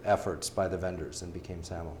other efforts by the vendors and became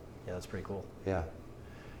SAML. Yeah, that's pretty cool. Yeah.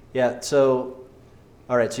 Yeah, so,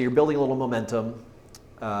 all right, so you're building a little momentum.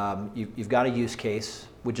 You've got a use case,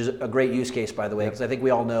 which is a great use case, by the way, because I think we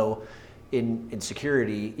all know in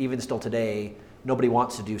security, even still today, nobody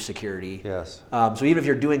wants to do security. Yes. So even if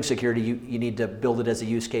you're doing security, you need to build it as a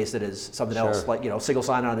use case that is something else. Like, single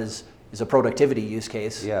sign-on is a productivity use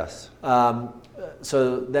case. Yes.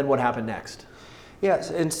 So then what happened next? Yes,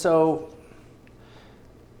 and so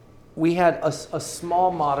we had a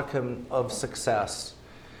small modicum of success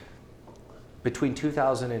between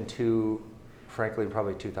 2002, frankly, and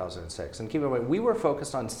probably 2006. And keep in mind, we were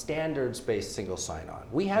focused on standards-based single sign-on.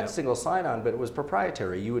 We had single sign-on, but it was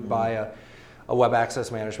proprietary. You would buy a web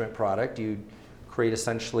access management product. You'd create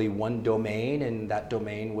essentially one domain, and that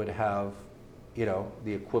domain would have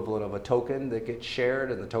the equivalent of a token that gets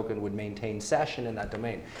shared, and the token would maintain session in that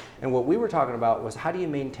domain. And what we were talking about was, how do you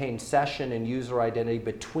maintain session and user identity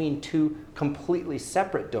between two completely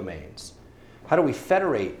separate domains? How do we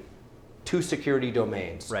federate two security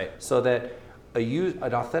domains? Right. So that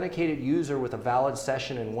an authenticated user with a valid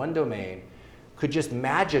session in one domain could just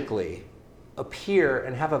magically appear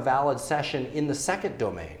and have a valid session in the second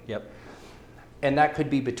domain. Yep. And that could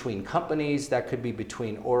be between companies, that could be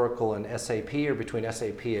between Oracle and SAP, or between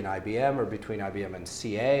SAP and IBM, or between IBM and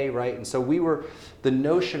CA, right? And so the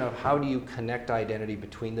notion of how do you connect identity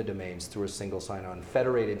between the domains through a single sign-on,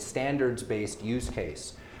 federated, standards-based use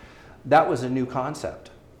case, that was a new concept.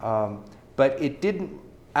 But it didn't,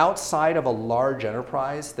 outside of a large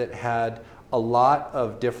enterprise that had a lot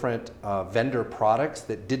of different vendor products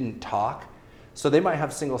that didn't talk. So they might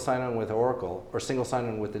have single sign-on with Oracle or single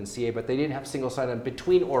sign-on within CA, but they didn't have single sign-on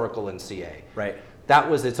between Oracle and CA. Right. That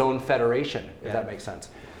was its own federation, if that makes sense.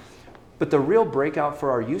 But the real breakout for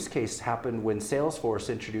our use case happened when Salesforce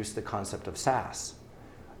introduced the concept of SaaS.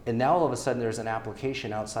 And now all of a sudden there's an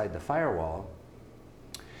application outside the firewall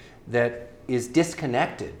that is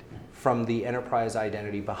disconnected from the enterprise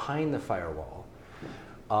identity behind the firewall,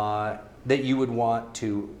 that you would want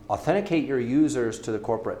to authenticate your users to the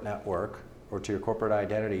corporate network or to your corporate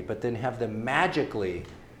identity, but then have them magically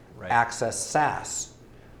access SaaS.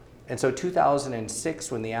 And so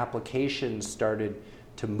 2006, when the application started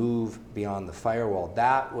to move beyond the firewall,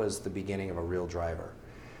 that was the beginning of a real driver.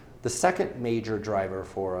 The second major driver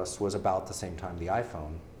for us was about the same time the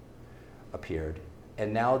iPhone appeared.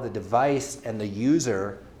 And now the device and the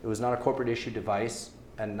user, it was not a corporate issued device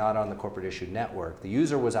and not on the corporate issued network. The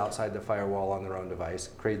user was outside the firewall on their own device,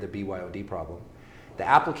 created the BYOD problem. The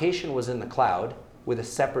application was in the cloud with a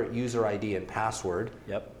separate user ID and password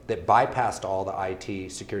that bypassed all the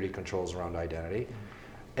IT security controls around identity.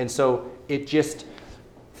 And so it just,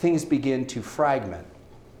 things begin to fragment.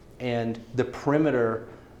 And the perimeter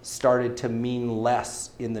started to mean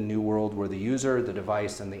less in the new world where the user, the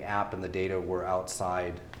device, and the app and the data were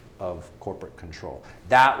outside of corporate control.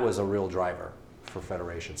 That was a real driver for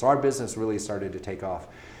federation. So our business really started to take off.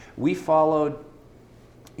 We followed,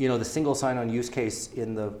 the single sign-on use case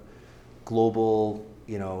in the global,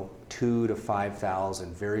 2,000 to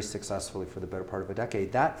 5,000 very successfully for the better part of a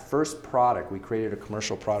decade. That first product, we created a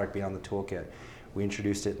commercial product beyond the toolkit. We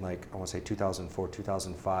introduced it in 2004,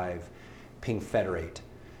 2005, Ping Federate.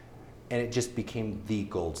 And it just became the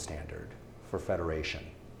gold standard for federation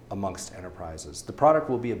amongst enterprises. The product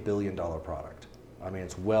will be $1 billion product. I mean,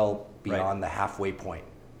 it's well beyond the halfway point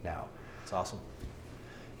now. That's awesome.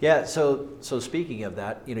 Yeah, so speaking of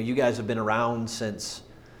that, you guys have been around since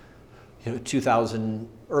 2000,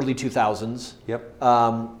 early 2000s. Yep.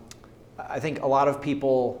 I think a lot of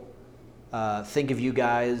people think of you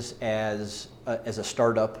guys as a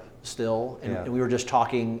startup still, and we were just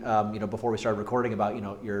talking, before we started recording about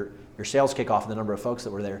your sales kickoff and the number of folks that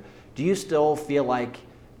were there. Do you still feel like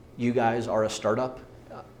you guys are a startup?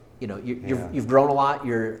 You've grown a lot.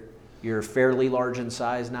 You're fairly large in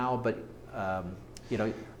size now, but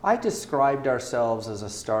I described ourselves as a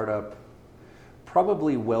startup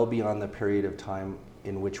probably well beyond the period of time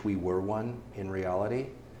in which we were one in reality,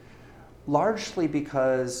 largely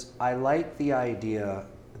because I like the idea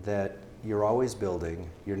that you're always building,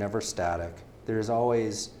 you're never static, there's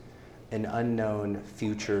always an unknown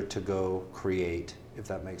future to go create, if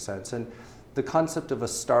that makes sense. And the concept of a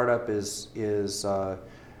startup is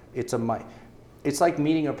it's like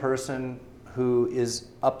meeting a person who is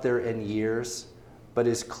up there in years, but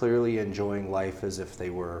is clearly enjoying life as if they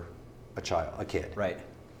were a kid. Right.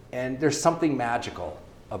 And there's something magical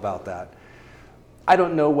about that. I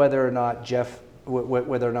don't know whether or not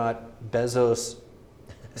Bezos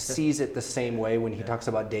sees it the same way when he talks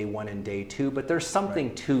about day one and day two, but there's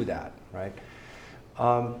something to that, right?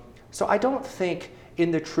 So I don't think,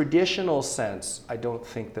 in the traditional sense, I don't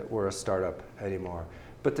think that we're a startup anymore.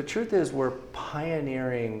 But the truth is, we're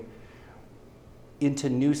pioneering into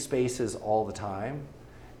new spaces all the time,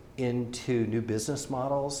 into new business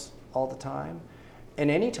models all the time. And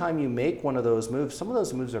anytime you make one of those moves, some of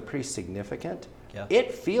those moves are pretty significant. Yeah.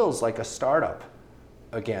 It feels like a startup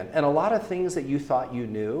again. And a lot of things that you thought you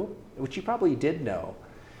knew, which you probably did know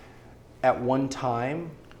at one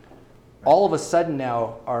time, all of a sudden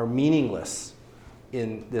now are meaningless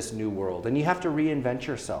in this new world. And you have to reinvent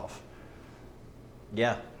yourself.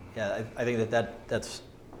 Yeah, I think that's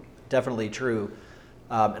definitely true.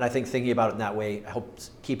 And I think thinking about it in that way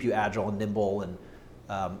helps keep you agile and nimble, and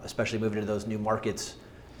especially moving into those new markets,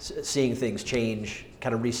 seeing things change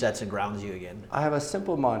kind of resets and grounds you again. I have a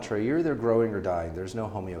simple mantra: you're either growing or dying. There's no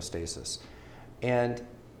homeostasis. And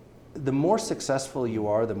the more successful you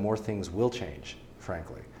are, the more things will change,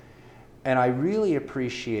 frankly. And I really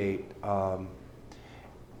appreciate, the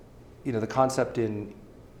concept in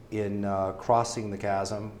crossing the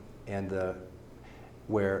chasm, and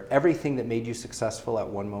where everything that made you successful at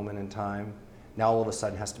one moment in time now all of a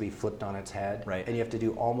sudden has to be flipped on its head, right. And you have to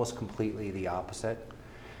do almost completely the opposite.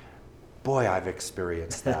 Boy, I've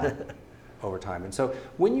experienced that over time. And so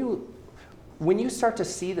when you start to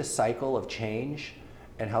see the cycle of change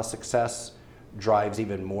and how success drives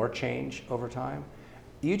even more change over time,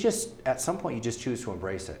 at some point you just choose to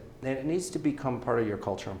embrace it. And it needs to become part of your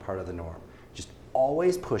culture and part of the norm. Just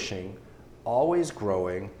always pushing, always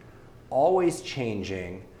growing, always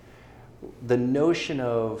changing. The notion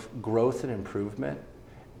of growth and improvement,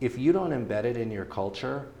 if you don't embed it in your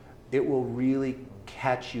culture, it will really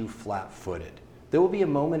catch you flat-footed. There will be a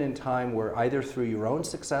moment in time where either through your own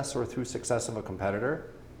success or through success of a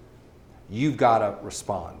competitor, you've got to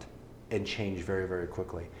respond and change very, very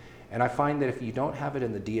quickly. And I find that if you don't have it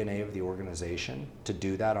in the DNA of the organization to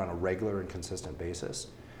do that on a regular and consistent basis,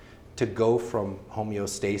 to go from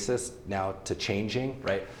homeostasis now to changing,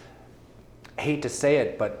 right? I hate to say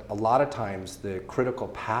it, but a lot of times the critical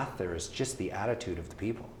path there is just the attitude of the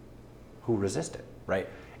people who resist it. Right.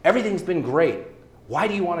 Everything's been great. Why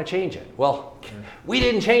do you want to change it? Well, we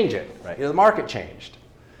didn't change it. Right. The market changed.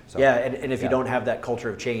 So, yeah, and if you don't have that culture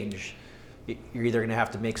of change, you're either going to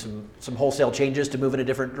have to make some wholesale changes to move in a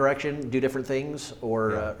different direction, do different things,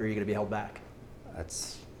 or you're going to be held back.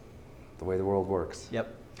 That's the way the world works.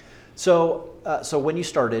 Yep. So when you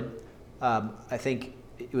started, I think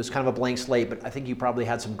it was kind of a blank slate, but I think you probably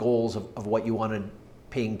had some goals of what you wanted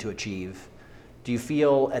Ping to achieve. Do you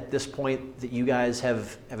feel at this point that you guys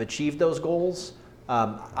have achieved those goals?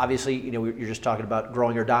 Obviously, you're just talking about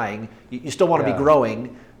growing or dying. You still want to be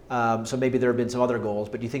growing, so maybe there have been some other goals.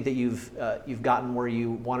 But do you think that you've gotten where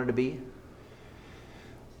you wanted to be?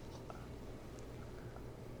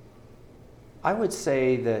 I would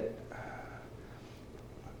say that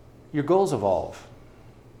your goals evolve.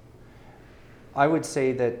 I would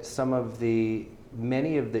say that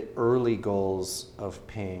many of the early goals of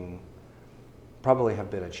Ping probably have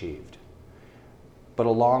been achieved. But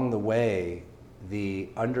along the way, the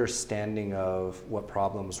understanding of what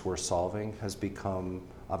problems we're solving has become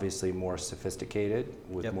obviously more sophisticated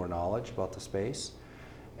with more knowledge about the space.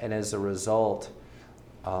 And as a result,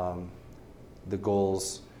 the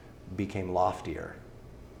goals became loftier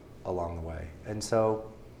along the way. And so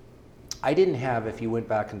I didn't have, if you went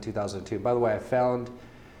back in 2002, by the way, I found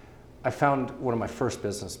one of my first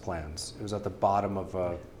business plans. It was at the bottom of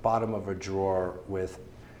a drawer with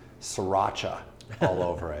sriracha all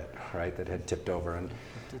over it, right? That had tipped over,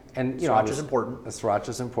 and Sriracha's important.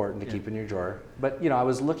 Sriracha's important to keep in your drawer. But I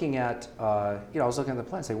was looking at the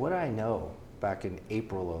plan, saying, what did I know back in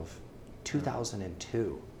April of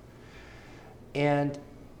 2002? And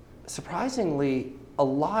surprisingly, a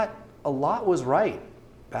lot was right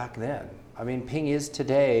back then. I mean, Ping is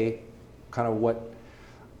today kind of what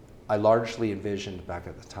I largely envisioned back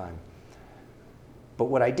at the time. But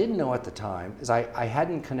what I didn't know at the time is I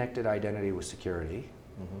hadn't connected identity with security.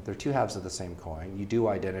 Mm-hmm. They're two halves of the same coin. You do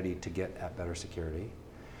identity to get at better security.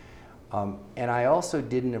 And I also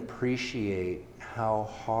didn't appreciate how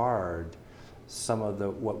hard some of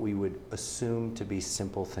what we would assume to be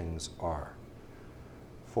simple things are.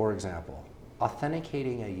 For example,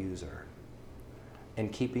 authenticating a user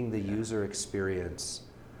and keeping the user experience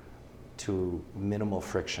to minimal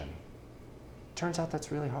friction. Turns out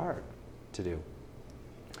that's really hard to do.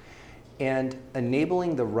 And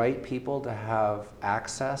enabling the right people to have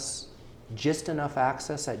access, just enough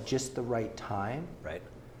access at just the right time, right?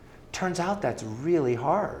 Turns out that's really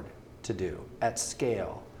hard to do at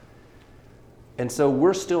scale. And so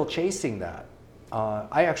we're still chasing that.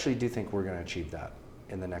 I actually do think we're going to achieve that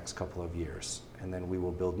in the next couple of years, and then we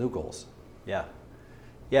will build new goals. Yeah.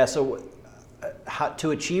 So, how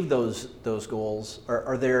to achieve those goals?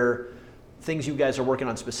 Are there things you guys are working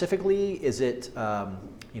on specifically? Is it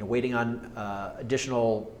waiting on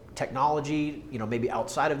additional technology? Maybe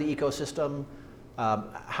outside of the ecosystem.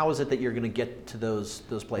 How is it that you're going to get to those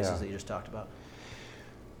places that you just talked about?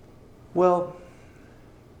 Well,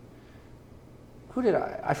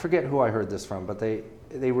 I forget who I heard this from, but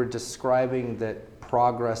they were describing that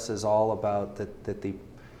progress is all about that the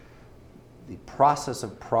process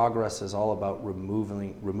of progress is all about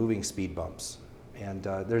removing speed bumps. And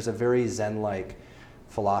there's a very Zen-like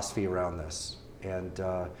philosophy around this. And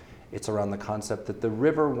it's around the concept that the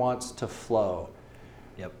river wants to flow.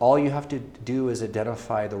 Yep. All you have to do is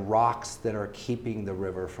identify the rocks that are keeping the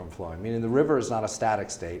river from flowing. Meaning the river is not a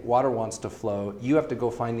static state. Water wants to flow. You have to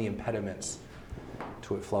go find the impediments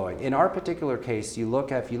to it flowing. In our particular case, if you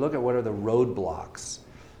look at what are the roadblocks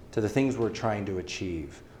to the things we're trying to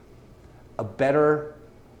achieve, a better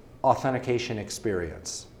authentication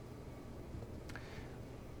experience,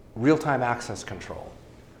 real-time access control.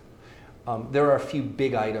 There are a few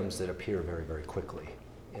big items that appear very, very quickly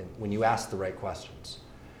when you ask the right questions.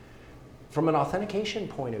 From an authentication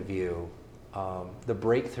point of view, the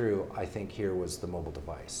breakthrough, I think, here was the mobile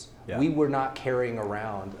device. Yeah. We were not carrying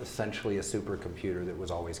around essentially a supercomputer that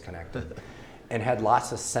was always connected and had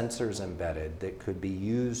lots of sensors embedded that could be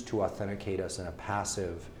used to authenticate us in a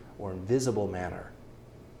passive or invisible manner.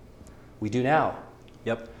 We do now.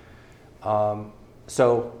 Yep.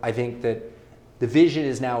 So I think that the vision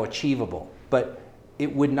is now achievable, but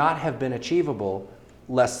it would not have been achievable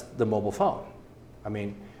less the mobile phone. I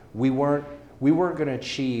mean, we weren't going to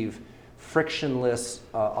achieve frictionless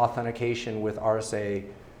authentication with RSA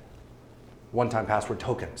one-time password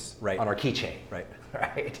tokens Right. on our keychain. Right.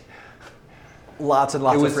 Right. Lots and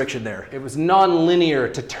lots of friction there. It was non-linear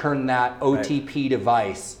to turn that OTP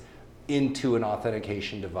device into an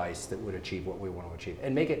authentication device that would achieve what we want to achieve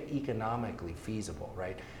and make it economically feasible,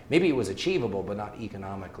 right? Maybe it was achievable, but not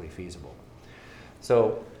economically feasible.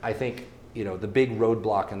 So I think, the big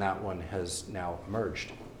roadblock in that one has now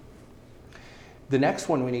emerged. The next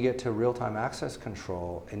one, when you get to real-time access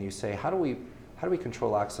control and you say, how do we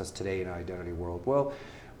control access today in an identity world? Well,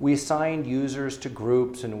 we assigned users to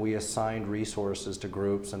groups and we assigned resources to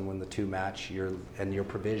groups, and when the two match you're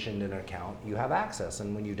provisioned in an account, you have access,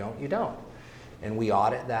 and when you don't, you don't. And we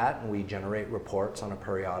audit that and we generate reports on a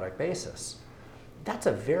periodic basis. That's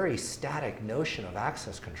a very static notion of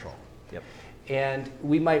access control. Yep. And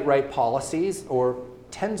we might write policies, or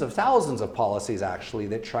tens of thousands of policies actually,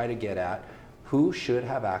 that try to get at who should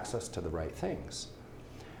have access to the right things.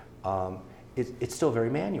 It's still very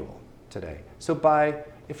manual today. So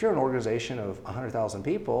if you're an organization of 100,000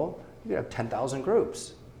 people, you have 10,000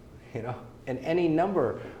 groups, and any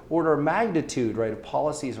number, order of magnitude, right, of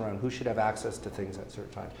policies around who should have access to things at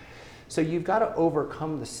certain times. So you've got to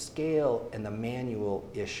overcome the scale and the manual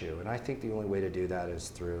issue, and I think the only way to do that is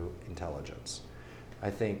through intelligence. I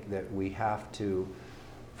think that we have to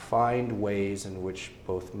find ways in which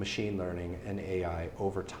both machine learning and AI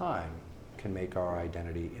over time can make our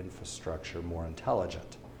identity infrastructure more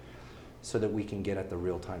intelligent so that we can get at the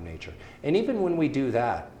real-time nature. And even when we do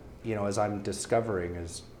that, as I'm discovering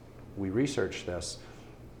as we research this,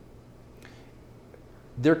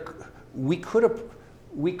 we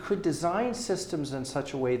could design systems in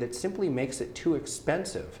such a way that simply makes it too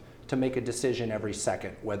expensive to make a decision every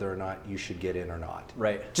second whether or not you should get in or not.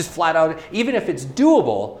 Right. Just flat out, even if it's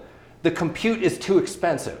doable, the compute is too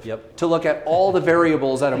expensive to look at all the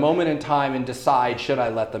variables at a moment in time and decide, should I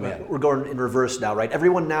let them in? We're going in reverse now, right?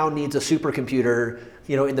 Everyone now needs a supercomputer,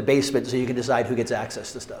 in the basement so you can decide who gets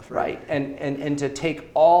access to stuff. Right, and to take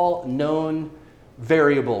all known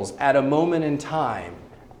variables at a moment in time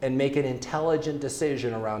and make an intelligent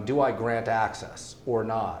decision around, do I grant access or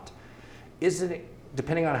not? Isn't it,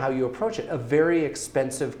 depending on how you approach it, a very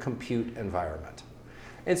expensive compute environment?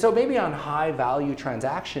 And so maybe on high value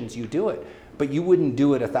transactions you do it, but you wouldn't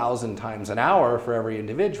do it 1,000 times an hour for every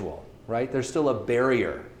individual, right? There's still a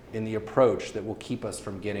barrier in the approach that will keep us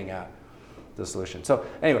from getting at the solution. So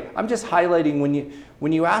anyway, I'm just highlighting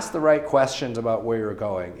when you ask the right questions about where you're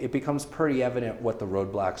going, it becomes pretty evident what the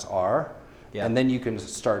roadblocks are, and then you can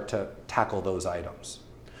start to tackle those items.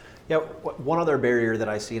 Yeah, one other barrier that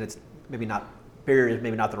I see, and it's maybe not, barrier is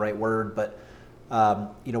maybe not the right word, but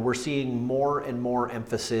we're seeing more and more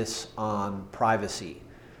emphasis on privacy.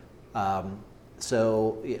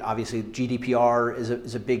 So obviously GDPR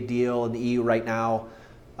is a big deal in the EU right now.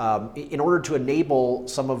 In order to enable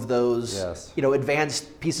some of those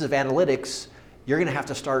advanced pieces of analytics, you're going to have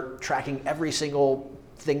to start tracking every single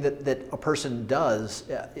thing that a person does.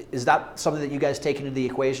 Is that something that you guys take into the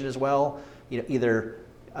equation as well?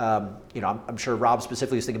 I'm sure Rob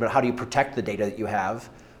specifically is thinking about how do you protect the data that you have,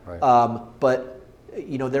 but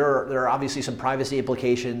there are obviously some privacy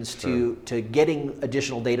implications to getting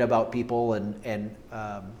additional data about people, and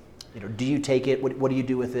do you take it? What do you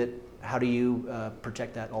do with it? How do you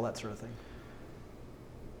protect that? All that sort of thing.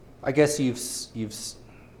 I guess you've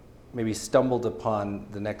maybe stumbled upon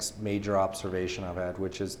the next major observation I've had,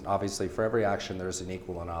 which is obviously for every action there's an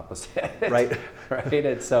equal and opposite. Right. Right.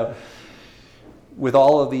 And so with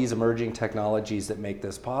all of these emerging technologies that make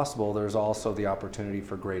this possible, there's also the opportunity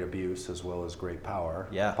for great abuse as well as great power.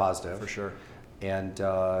 Yeah, positive for sure. And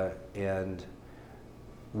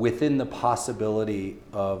within the possibility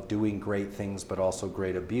of doing great things but also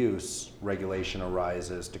great abuse, regulation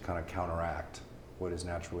arises to kind of counteract what is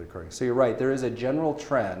naturally occurring. So you're right, there is a general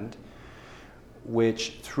trend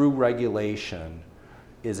which through regulation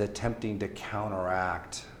is attempting to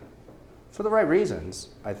counteract, for the right reasons,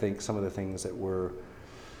 I think, some of the things that we're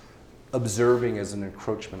observing as an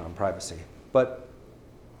encroachment on privacy. But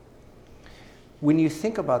when you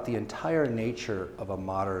think about the entire nature of a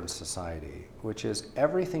modern society, which is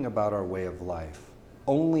everything about our way of life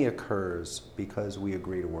only occurs because we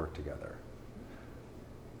agree to work together.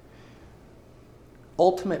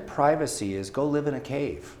 Ultimate privacy is go live in a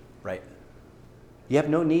cave. Right. You have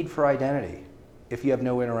no need for identity if you have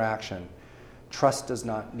no interaction. Trust does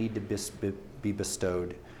not need to be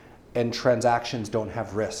bestowed, and transactions don't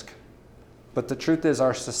have risk. But the truth is,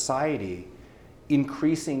 our society,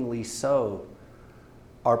 increasingly so,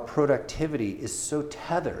 our productivity is so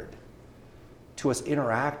tethered to us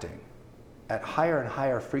interacting at higher and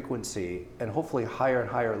higher frequency and hopefully higher and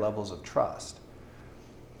higher levels of trust,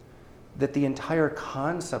 that the entire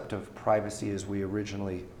concept of privacy as we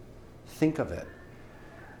originally think of it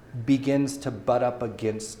begins to butt up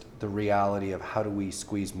against the reality of how do we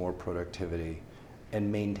squeeze more productivity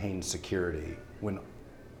and maintain security when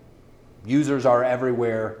users are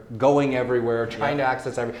everywhere, going everywhere, trying to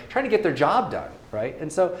access everything, trying to get their job done, right?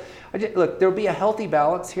 And so, look, there'll be a healthy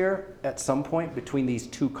balance here at some point between these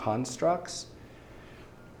two constructs.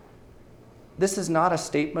 This is not a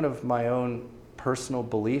statement of my own personal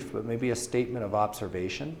belief, but maybe a statement of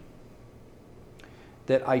observation,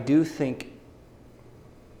 that I do think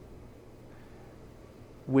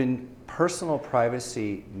when personal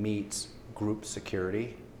privacy meets group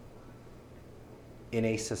security, in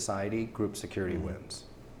a society, group security wins.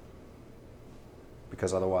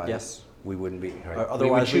 Because otherwise, we wouldn't be. Right?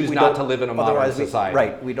 Otherwise, we would choose not to live in a modern society.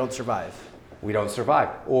 Right, we don't survive. We don't survive.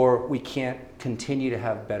 Or we can't continue to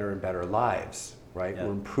have better and better lives, right? Yeah.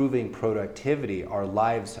 We're improving productivity. Our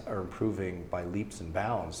lives are improving by leaps and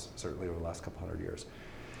bounds, certainly over the last couple hundred years.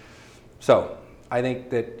 So I think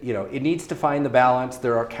that it needs to find the balance.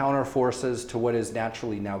 There are counter forces to what is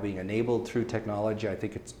naturally now being enabled through technology. I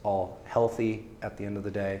think it's all healthy at the end of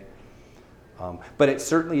the day. But it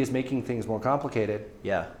certainly is making things more complicated.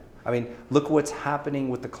 Yeah. I mean, look what's happening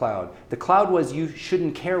with the cloud. The cloud was you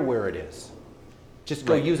shouldn't care where it is. Just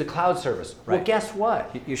go use a cloud service. Right. Well, guess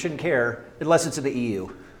what? You shouldn't care unless it's in the EU.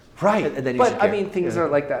 Right. And then you should but I care. mean, things are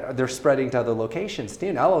like that. They're spreading to other locations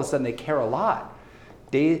too. Now all of a sudden they care a lot.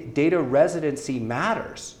 Data residency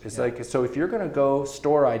matters. It's like, so if you're going to go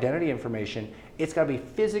store identity information, it's got to be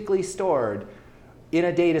physically stored in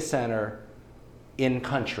a data center in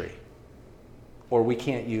country, or we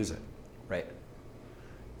can't use it. Right.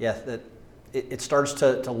 Yeah, that it starts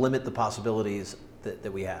to limit the possibilities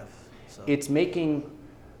that we have. So.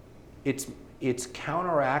 It's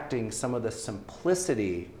counteracting some of the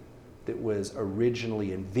simplicity that was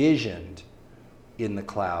originally envisioned in the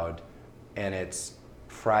cloud, and it's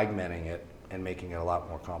fragmenting it and making it a lot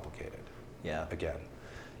more complicated. Yeah. Again.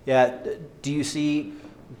 Yeah. Do you see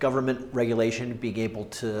government regulation being able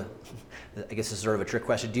to, I guess this is sort of a trick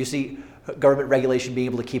question, do you see government regulation being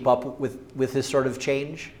able to keep up with this sort of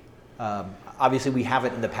change? Obviously we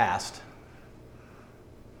haven't in the past.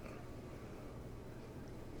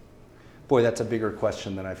 Boy, that's a bigger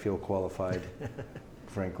question than I feel qualified,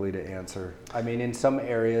 frankly, to answer. I mean, in some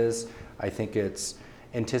areas, I think it's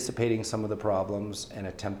anticipating some of the problems and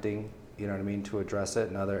attempting, to address it.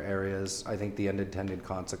 In other areas, I think the unintended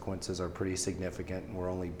consequences are pretty significant, and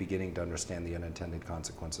we're only beginning to understand the unintended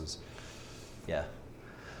consequences. Yeah.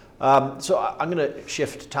 So I'm going to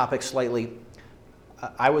shift topics slightly.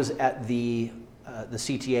 I was at the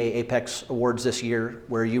CTA Apex Awards this year,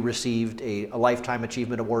 where you received a Lifetime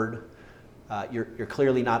Achievement Award. You're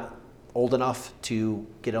clearly not old enough to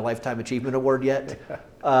get a Lifetime Achievement Award yet,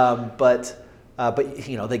 but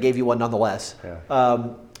they gave you one nonetheless.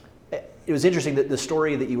 Yeah. It was interesting that the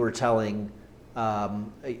story that you were telling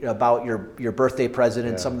about your birthday present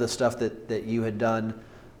and some of the stuff that you had done.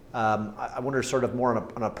 I wonder, sort of more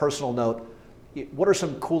on a personal note, what are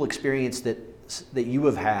some cool experiences that you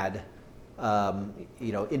have had,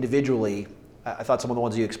 individually? I thought some of the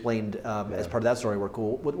ones you explained as part of that story were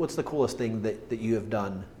cool. What's the coolest thing that you have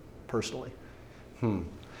done personally?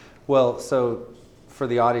 Well, so for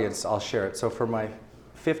the audience, I'll share it. So for my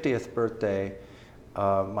 50th birthday,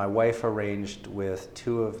 my wife arranged with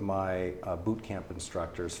two of my boot camp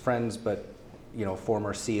instructors, friends, but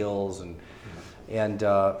former SEALs, and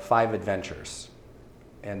 5 adventures.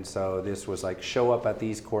 And so this was like, show up at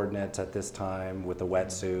these coordinates at this time with a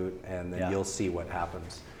wetsuit, and then you'll see what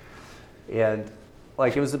happens. And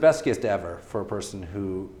like, it was the best gift ever for a person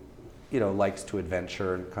who, likes to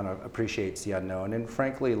adventure and kind of appreciates the unknown, and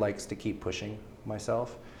frankly likes to keep pushing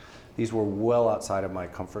myself. These were well outside of my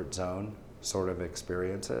comfort zone sort of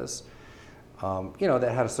experiences.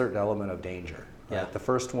 that had a certain element of danger. Right? Yeah. The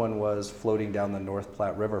first one was floating down the North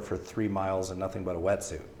Platte River for 3 miles in nothing but a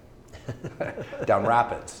wetsuit, down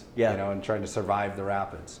rapids, and trying to survive the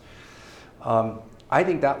rapids. I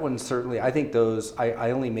think that one certainly. I think those.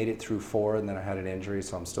 I only made it through 4, and then I had an injury,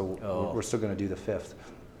 so we're still going to do the 5th.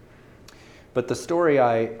 But the story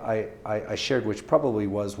I shared, which probably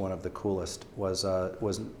was one of the coolest, was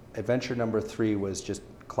adventure number 3 was just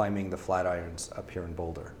climbing the Flatirons up here in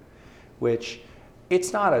Boulder, which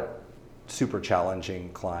it's not a super challenging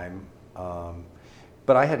climb,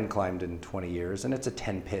 but I hadn't climbed in 20 years, and it's a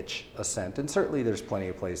 10-pitch ascent, and certainly there's plenty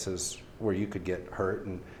of places where you could get hurt,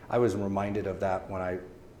 and I was reminded of that when I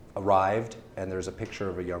arrived, and there's a picture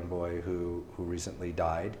of a young boy who recently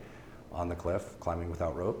died on the cliff climbing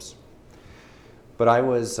without ropes. But I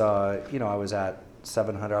was, I was at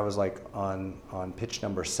 700. I was like on pitch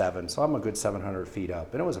number 7, so I'm a good 700 feet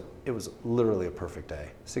up, and it was literally a perfect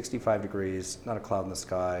day. 65 degrees, not a cloud in the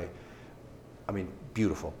sky. I mean,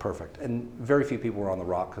 beautiful, perfect. And very few people were on the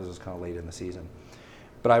rock because it was kind of late in the season.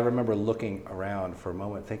 But I remember looking around for a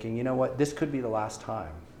moment, thinking, you know what, this could be the last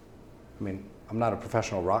time. I mean, I'm not a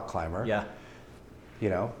professional rock climber. Yeah.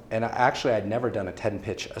 And I'd never done a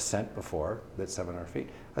 10-pitch ascent before that's 700 feet.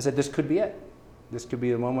 I said, this could be it. This could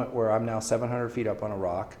be the moment where I'm now 700 feet up on a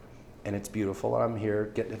rock, and it's beautiful, and I'm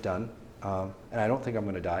here getting it done, and I don't think I'm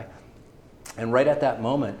going to die. And right at that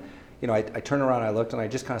moment, I turned around, I looked, and I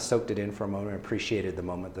just kind of soaked it in for a moment and appreciated the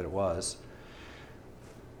moment that it was.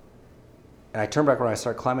 And I turn back when I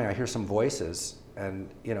start climbing, I hear some voices, and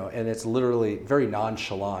it's literally very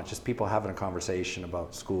nonchalant, just people having a conversation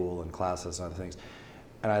about school and classes and other things.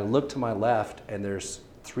 And I look to my left, and there's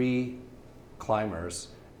 3 climbers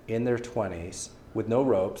in their 20s with no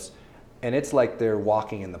ropes, and it's like they're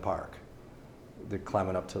walking in the park. They're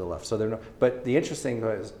climbing up to the left. So but the interesting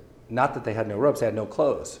was not that they had no ropes; they had no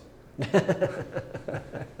clothes.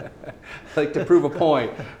 Like to prove a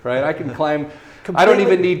point, right? I can climb. I don't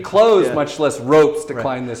even need clothes, much less ropes to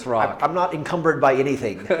climb this rock. I'm not encumbered by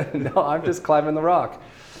anything. No, I'm just climbing the rock.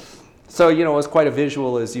 So, it was quite a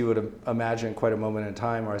visual, as you would imagine, quite a moment in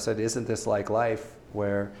time where I said, isn't this like life,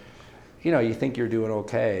 where, you think you're doing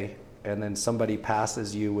okay, and then somebody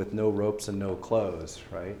passes you with no ropes and no clothes,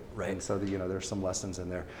 right? Right. And so, there's some lessons in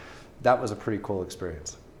there. That was a pretty cool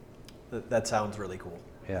experience. That sounds really cool.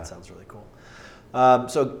 Yeah. That sounds really cool.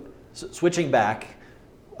 So switching back,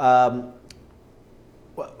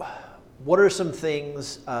 what are some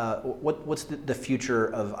things, what's the future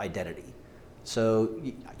of identity? So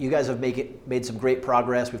you guys have made some great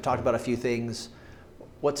progress. We've talked about a few things.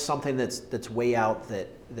 What's something that's way out that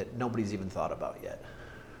nobody's even thought about yet?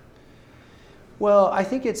 Well, I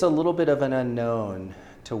think it's a little bit of an unknown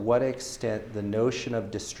to what extent the notion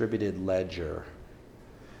of distributed ledger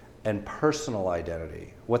and personal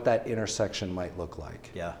identity, what that intersection might look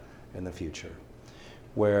like in the future,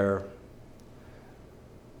 where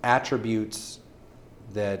attributes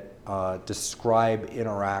that describe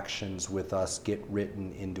interactions with us get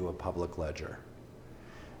written into a public ledger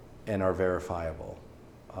and are verifiable.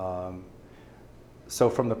 So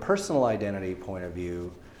from the personal identity point of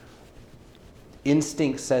view,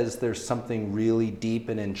 instinct says there's something really deep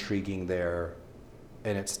and intriguing there,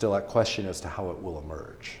 and it's still a question as to how it will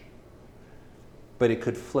emerge. But it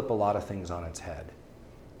could flip a lot of things on its head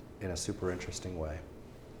in a super interesting way.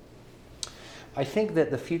 I think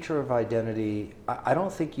that the future of identity, I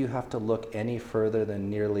don't think you have to look any further than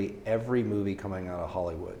nearly every movie coming out of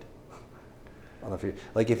Hollywood.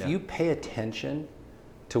 Like if you pay attention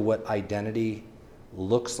to what identity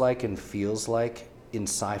looks like and feels like in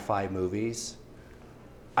sci-fi movies,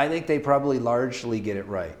 I think they probably largely get it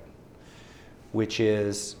right, which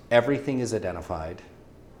is everything is identified,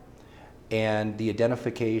 and the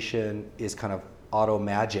identification is kind of auto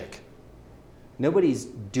magic. Nobody's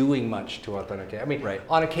doing much to authenticate. I mean,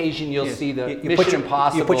 on occasion you'll see the Mission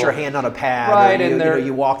Impossible. You put your hand on a pad, right, or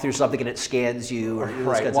you walk through something and it scans you, or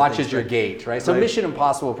watches your gait, right? So Mission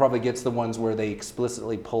Impossible probably gets the ones where they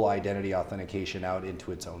explicitly pull identity authentication out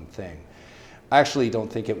into its own thing. I actually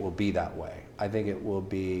don't think it will be that way. I think it will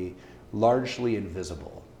be largely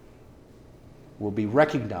invisible. Will be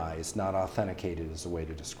recognized, not authenticated, is the way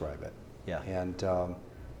to describe it. Yeah.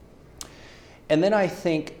 And then I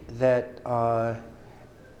think that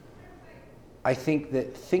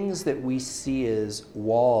things that we see as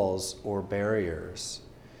walls or barriers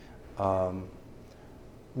will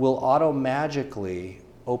auto-magically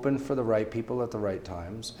open for the right people at the right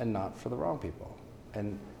times and not for the wrong people.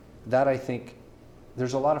 And that, I think,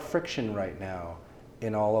 there's a lot of friction right now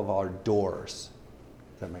in all of our doors.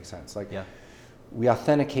 If that makes sense. We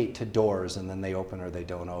authenticate to doors and then they open or they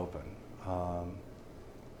don't open.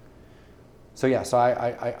 So yeah, so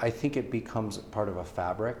I think it becomes part of a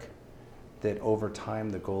fabric that over time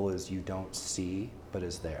the goal is you don't see, but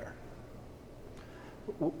is there.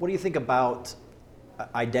 What do you think about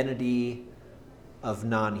identity of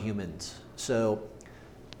non-humans? So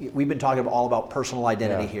we've been talking all about personal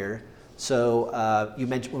identity here. So you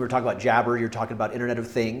mentioned, when we were talking about Jabber, you're talking about Internet of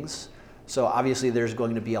Things. So obviously there's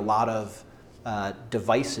going to be a lot of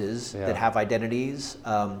devices that have identities.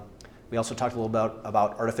 We also talked a little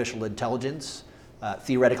about artificial intelligence.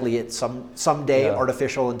 Theoretically, someday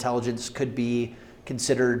artificial intelligence could be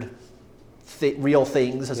considered real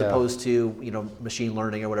things as opposed to machine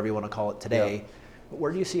learning or whatever you want to call it today.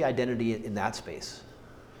 Where do you see identity in that space?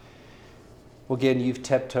 Well, again, you've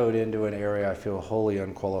tiptoed into an area I feel wholly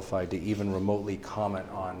unqualified to even remotely comment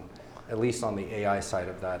on, at least on the AI side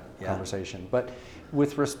of that conversation. But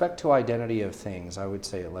with respect to identity of things, I would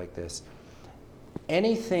say it like this.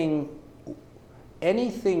 Anything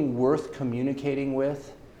worth communicating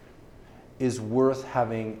with is worth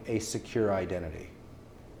having a secure identity.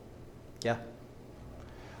 Yeah.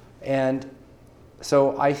 And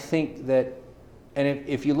so I think that, and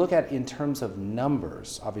if you look at in terms of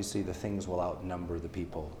numbers, obviously the things will outnumber the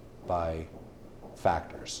people by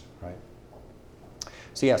factors, right?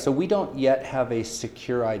 So yeah, so we don't yet have a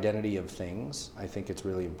secure identity of things. I think it's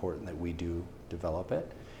really important that we do develop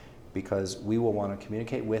it, because we will want to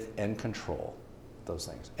communicate with and control those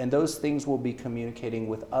things. And those things will be communicating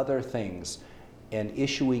with other things and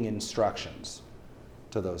issuing instructions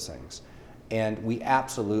to those things. And we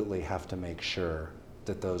absolutely have to make sure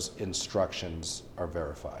that those instructions are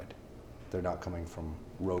verified. They're not coming from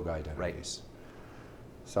rogue identities. Right.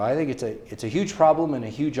 So I think it's a huge problem and a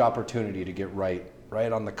huge opportunity to get right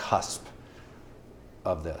on the cusp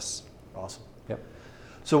of this. Awesome. Yep.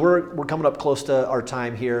 So we're coming up close to our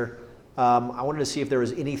time here. I wanted to see if there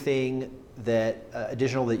was anything that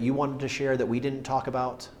additional that you wanted to share that we didn't talk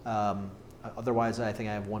about. Otherwise, I think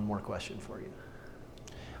I have one more question for you.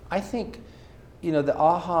 I think, the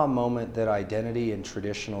aha moment that identity and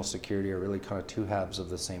traditional security are really kind of two halves of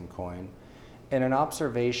the same coin, and an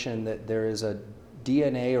observation that there is a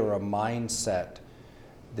DNA or a mindset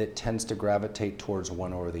that tends to gravitate towards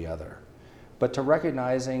one or the other. But to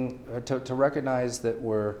recognize that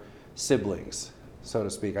we're siblings, so to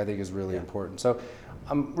speak, I think is really important. So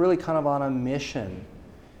I'm really kind of on a mission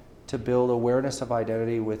to build awareness of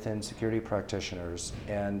identity within security practitioners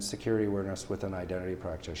and security awareness within identity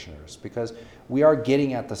practitioners, because we are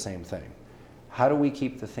getting at the same thing. How do we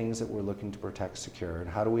keep the things that we're looking to protect secure, and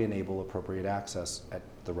how do we enable appropriate access at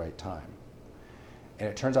the right time? And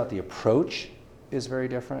it turns out the approach is very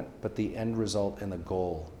different, but the end result and the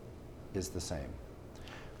goal is the same.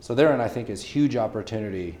 So therein, I think, is huge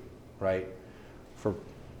opportunity, right, for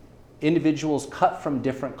individuals cut from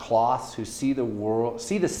different cloths who see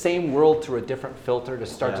the same world through a different filter to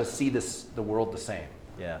start to see the world the same.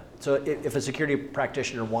 Yeah. So if a security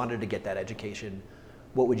practitioner wanted to get that education,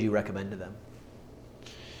 what would you recommend to them?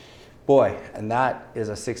 Boy, and that is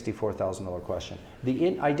a $64,000 question.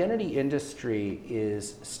 The identity industry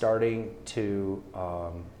is starting to,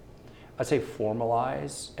 I'd say,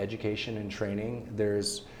 formalize education and training.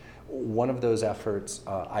 There's one of those efforts,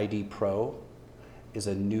 ID Pro, is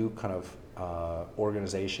a new kind of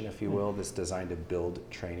organization, if you will, that's designed to build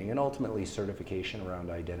training and ultimately certification around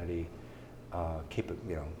identity,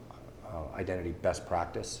 identity best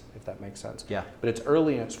practice, if that makes sense. Yeah. But it's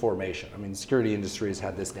early in its formation. I mean, the security industry has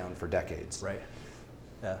had this down for decades. Right.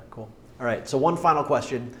 Yeah, cool. All right, so one final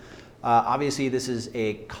question. Obviously, this is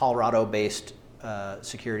a Colorado-based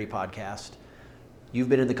security podcast. You've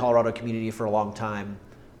been in the Colorado community for a long time.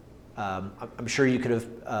 I'm sure you could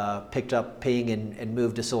have picked up Ping and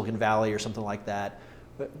moved to Silicon Valley or something like that.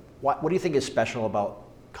 But what do you think is special about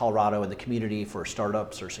Colorado and the community for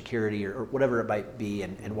startups or security or whatever it might be,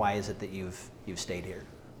 and why is it that you've stayed here?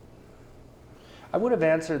 I would have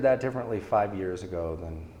answered that differently 5 years ago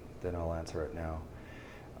than I'll answer it now.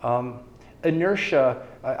 Inertia,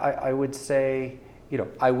 I would say,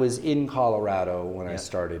 I was in Colorado when I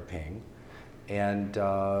started Ping, and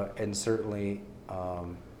certainly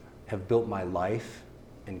have built my life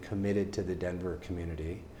and committed to the Denver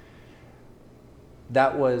community.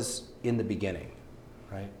 That was in the beginning,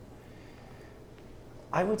 right?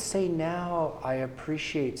 I would say now I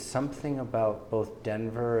appreciate something about both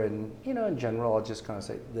Denver and, in general, I'll just kind of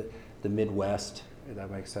say the Midwest, if that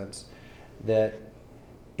makes sense, that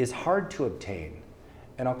is hard to obtain.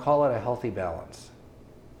 And I'll call it a healthy balance.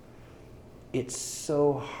 It's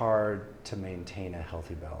so hard to maintain a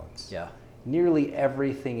healthy balance. Yeah. Nearly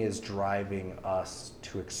everything is driving us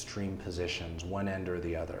to extreme positions, one end or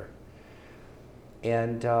the other.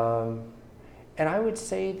 And And I would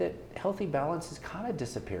say that healthy balance is kind of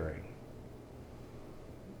disappearing,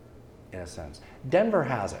 in a sense. Denver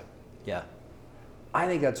has it. Yeah. I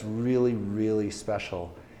think that's really, really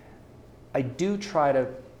special. I do try to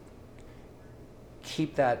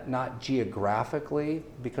keep that not geographically,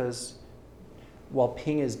 because while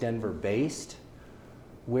Ping is Denver based,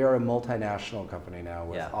 we're a multinational company now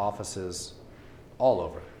with offices all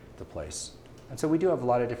over the place. And so we do have a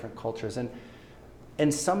lot of different cultures, and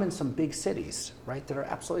some in some big cities, right, that are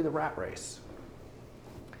absolutely the rat race.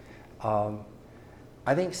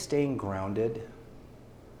 I think staying grounded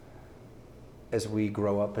as we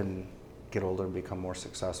grow up and get older and become more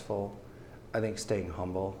successful, I think staying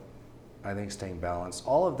humble, I think staying balanced,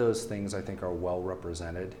 all of those things I think are well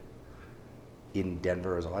represented in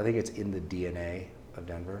Denver as well. I think it's in the DNA of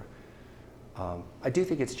Denver. I do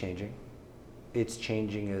think it's changing. It's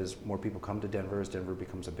changing as more people come to Denver, as Denver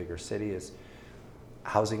becomes a bigger city, as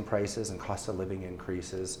housing prices and cost of living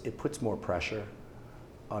increases. It puts more pressure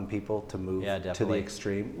on people to move to the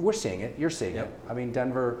extreme. We're seeing it. You're seeing it. I mean,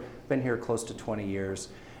 Denver, been here close to 20 years.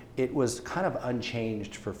 It was kind of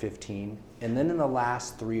unchanged for 15. And then in the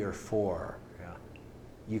last 3 or 4,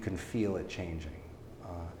 you can feel it changing.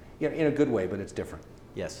 In a good way, but it's different.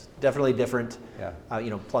 Yes, definitely different. Yeah.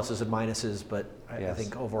 Pluses and minuses, but I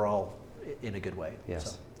think overall in a good way.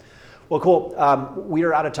 Yes. So. Well, cool. We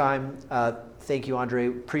are out of time. Thank you, Andre.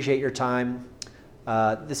 Appreciate your time.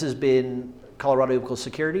 This has been Colorado Equals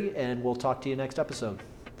Security, and we'll talk to you next episode.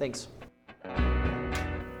 Thanks.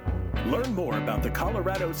 Learn more about the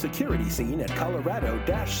Colorado security scene at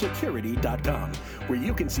colorado-security.com, where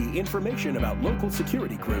you can see information about local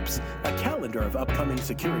security groups, a calendar of upcoming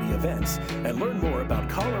security events, and learn more about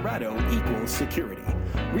Colorado Equals Security.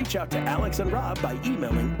 Reach out to Alex and Rob by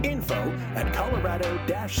emailing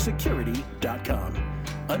info@colorado-security.com.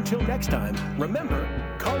 Until next time, remember,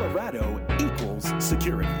 Colorado equals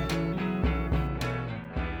security.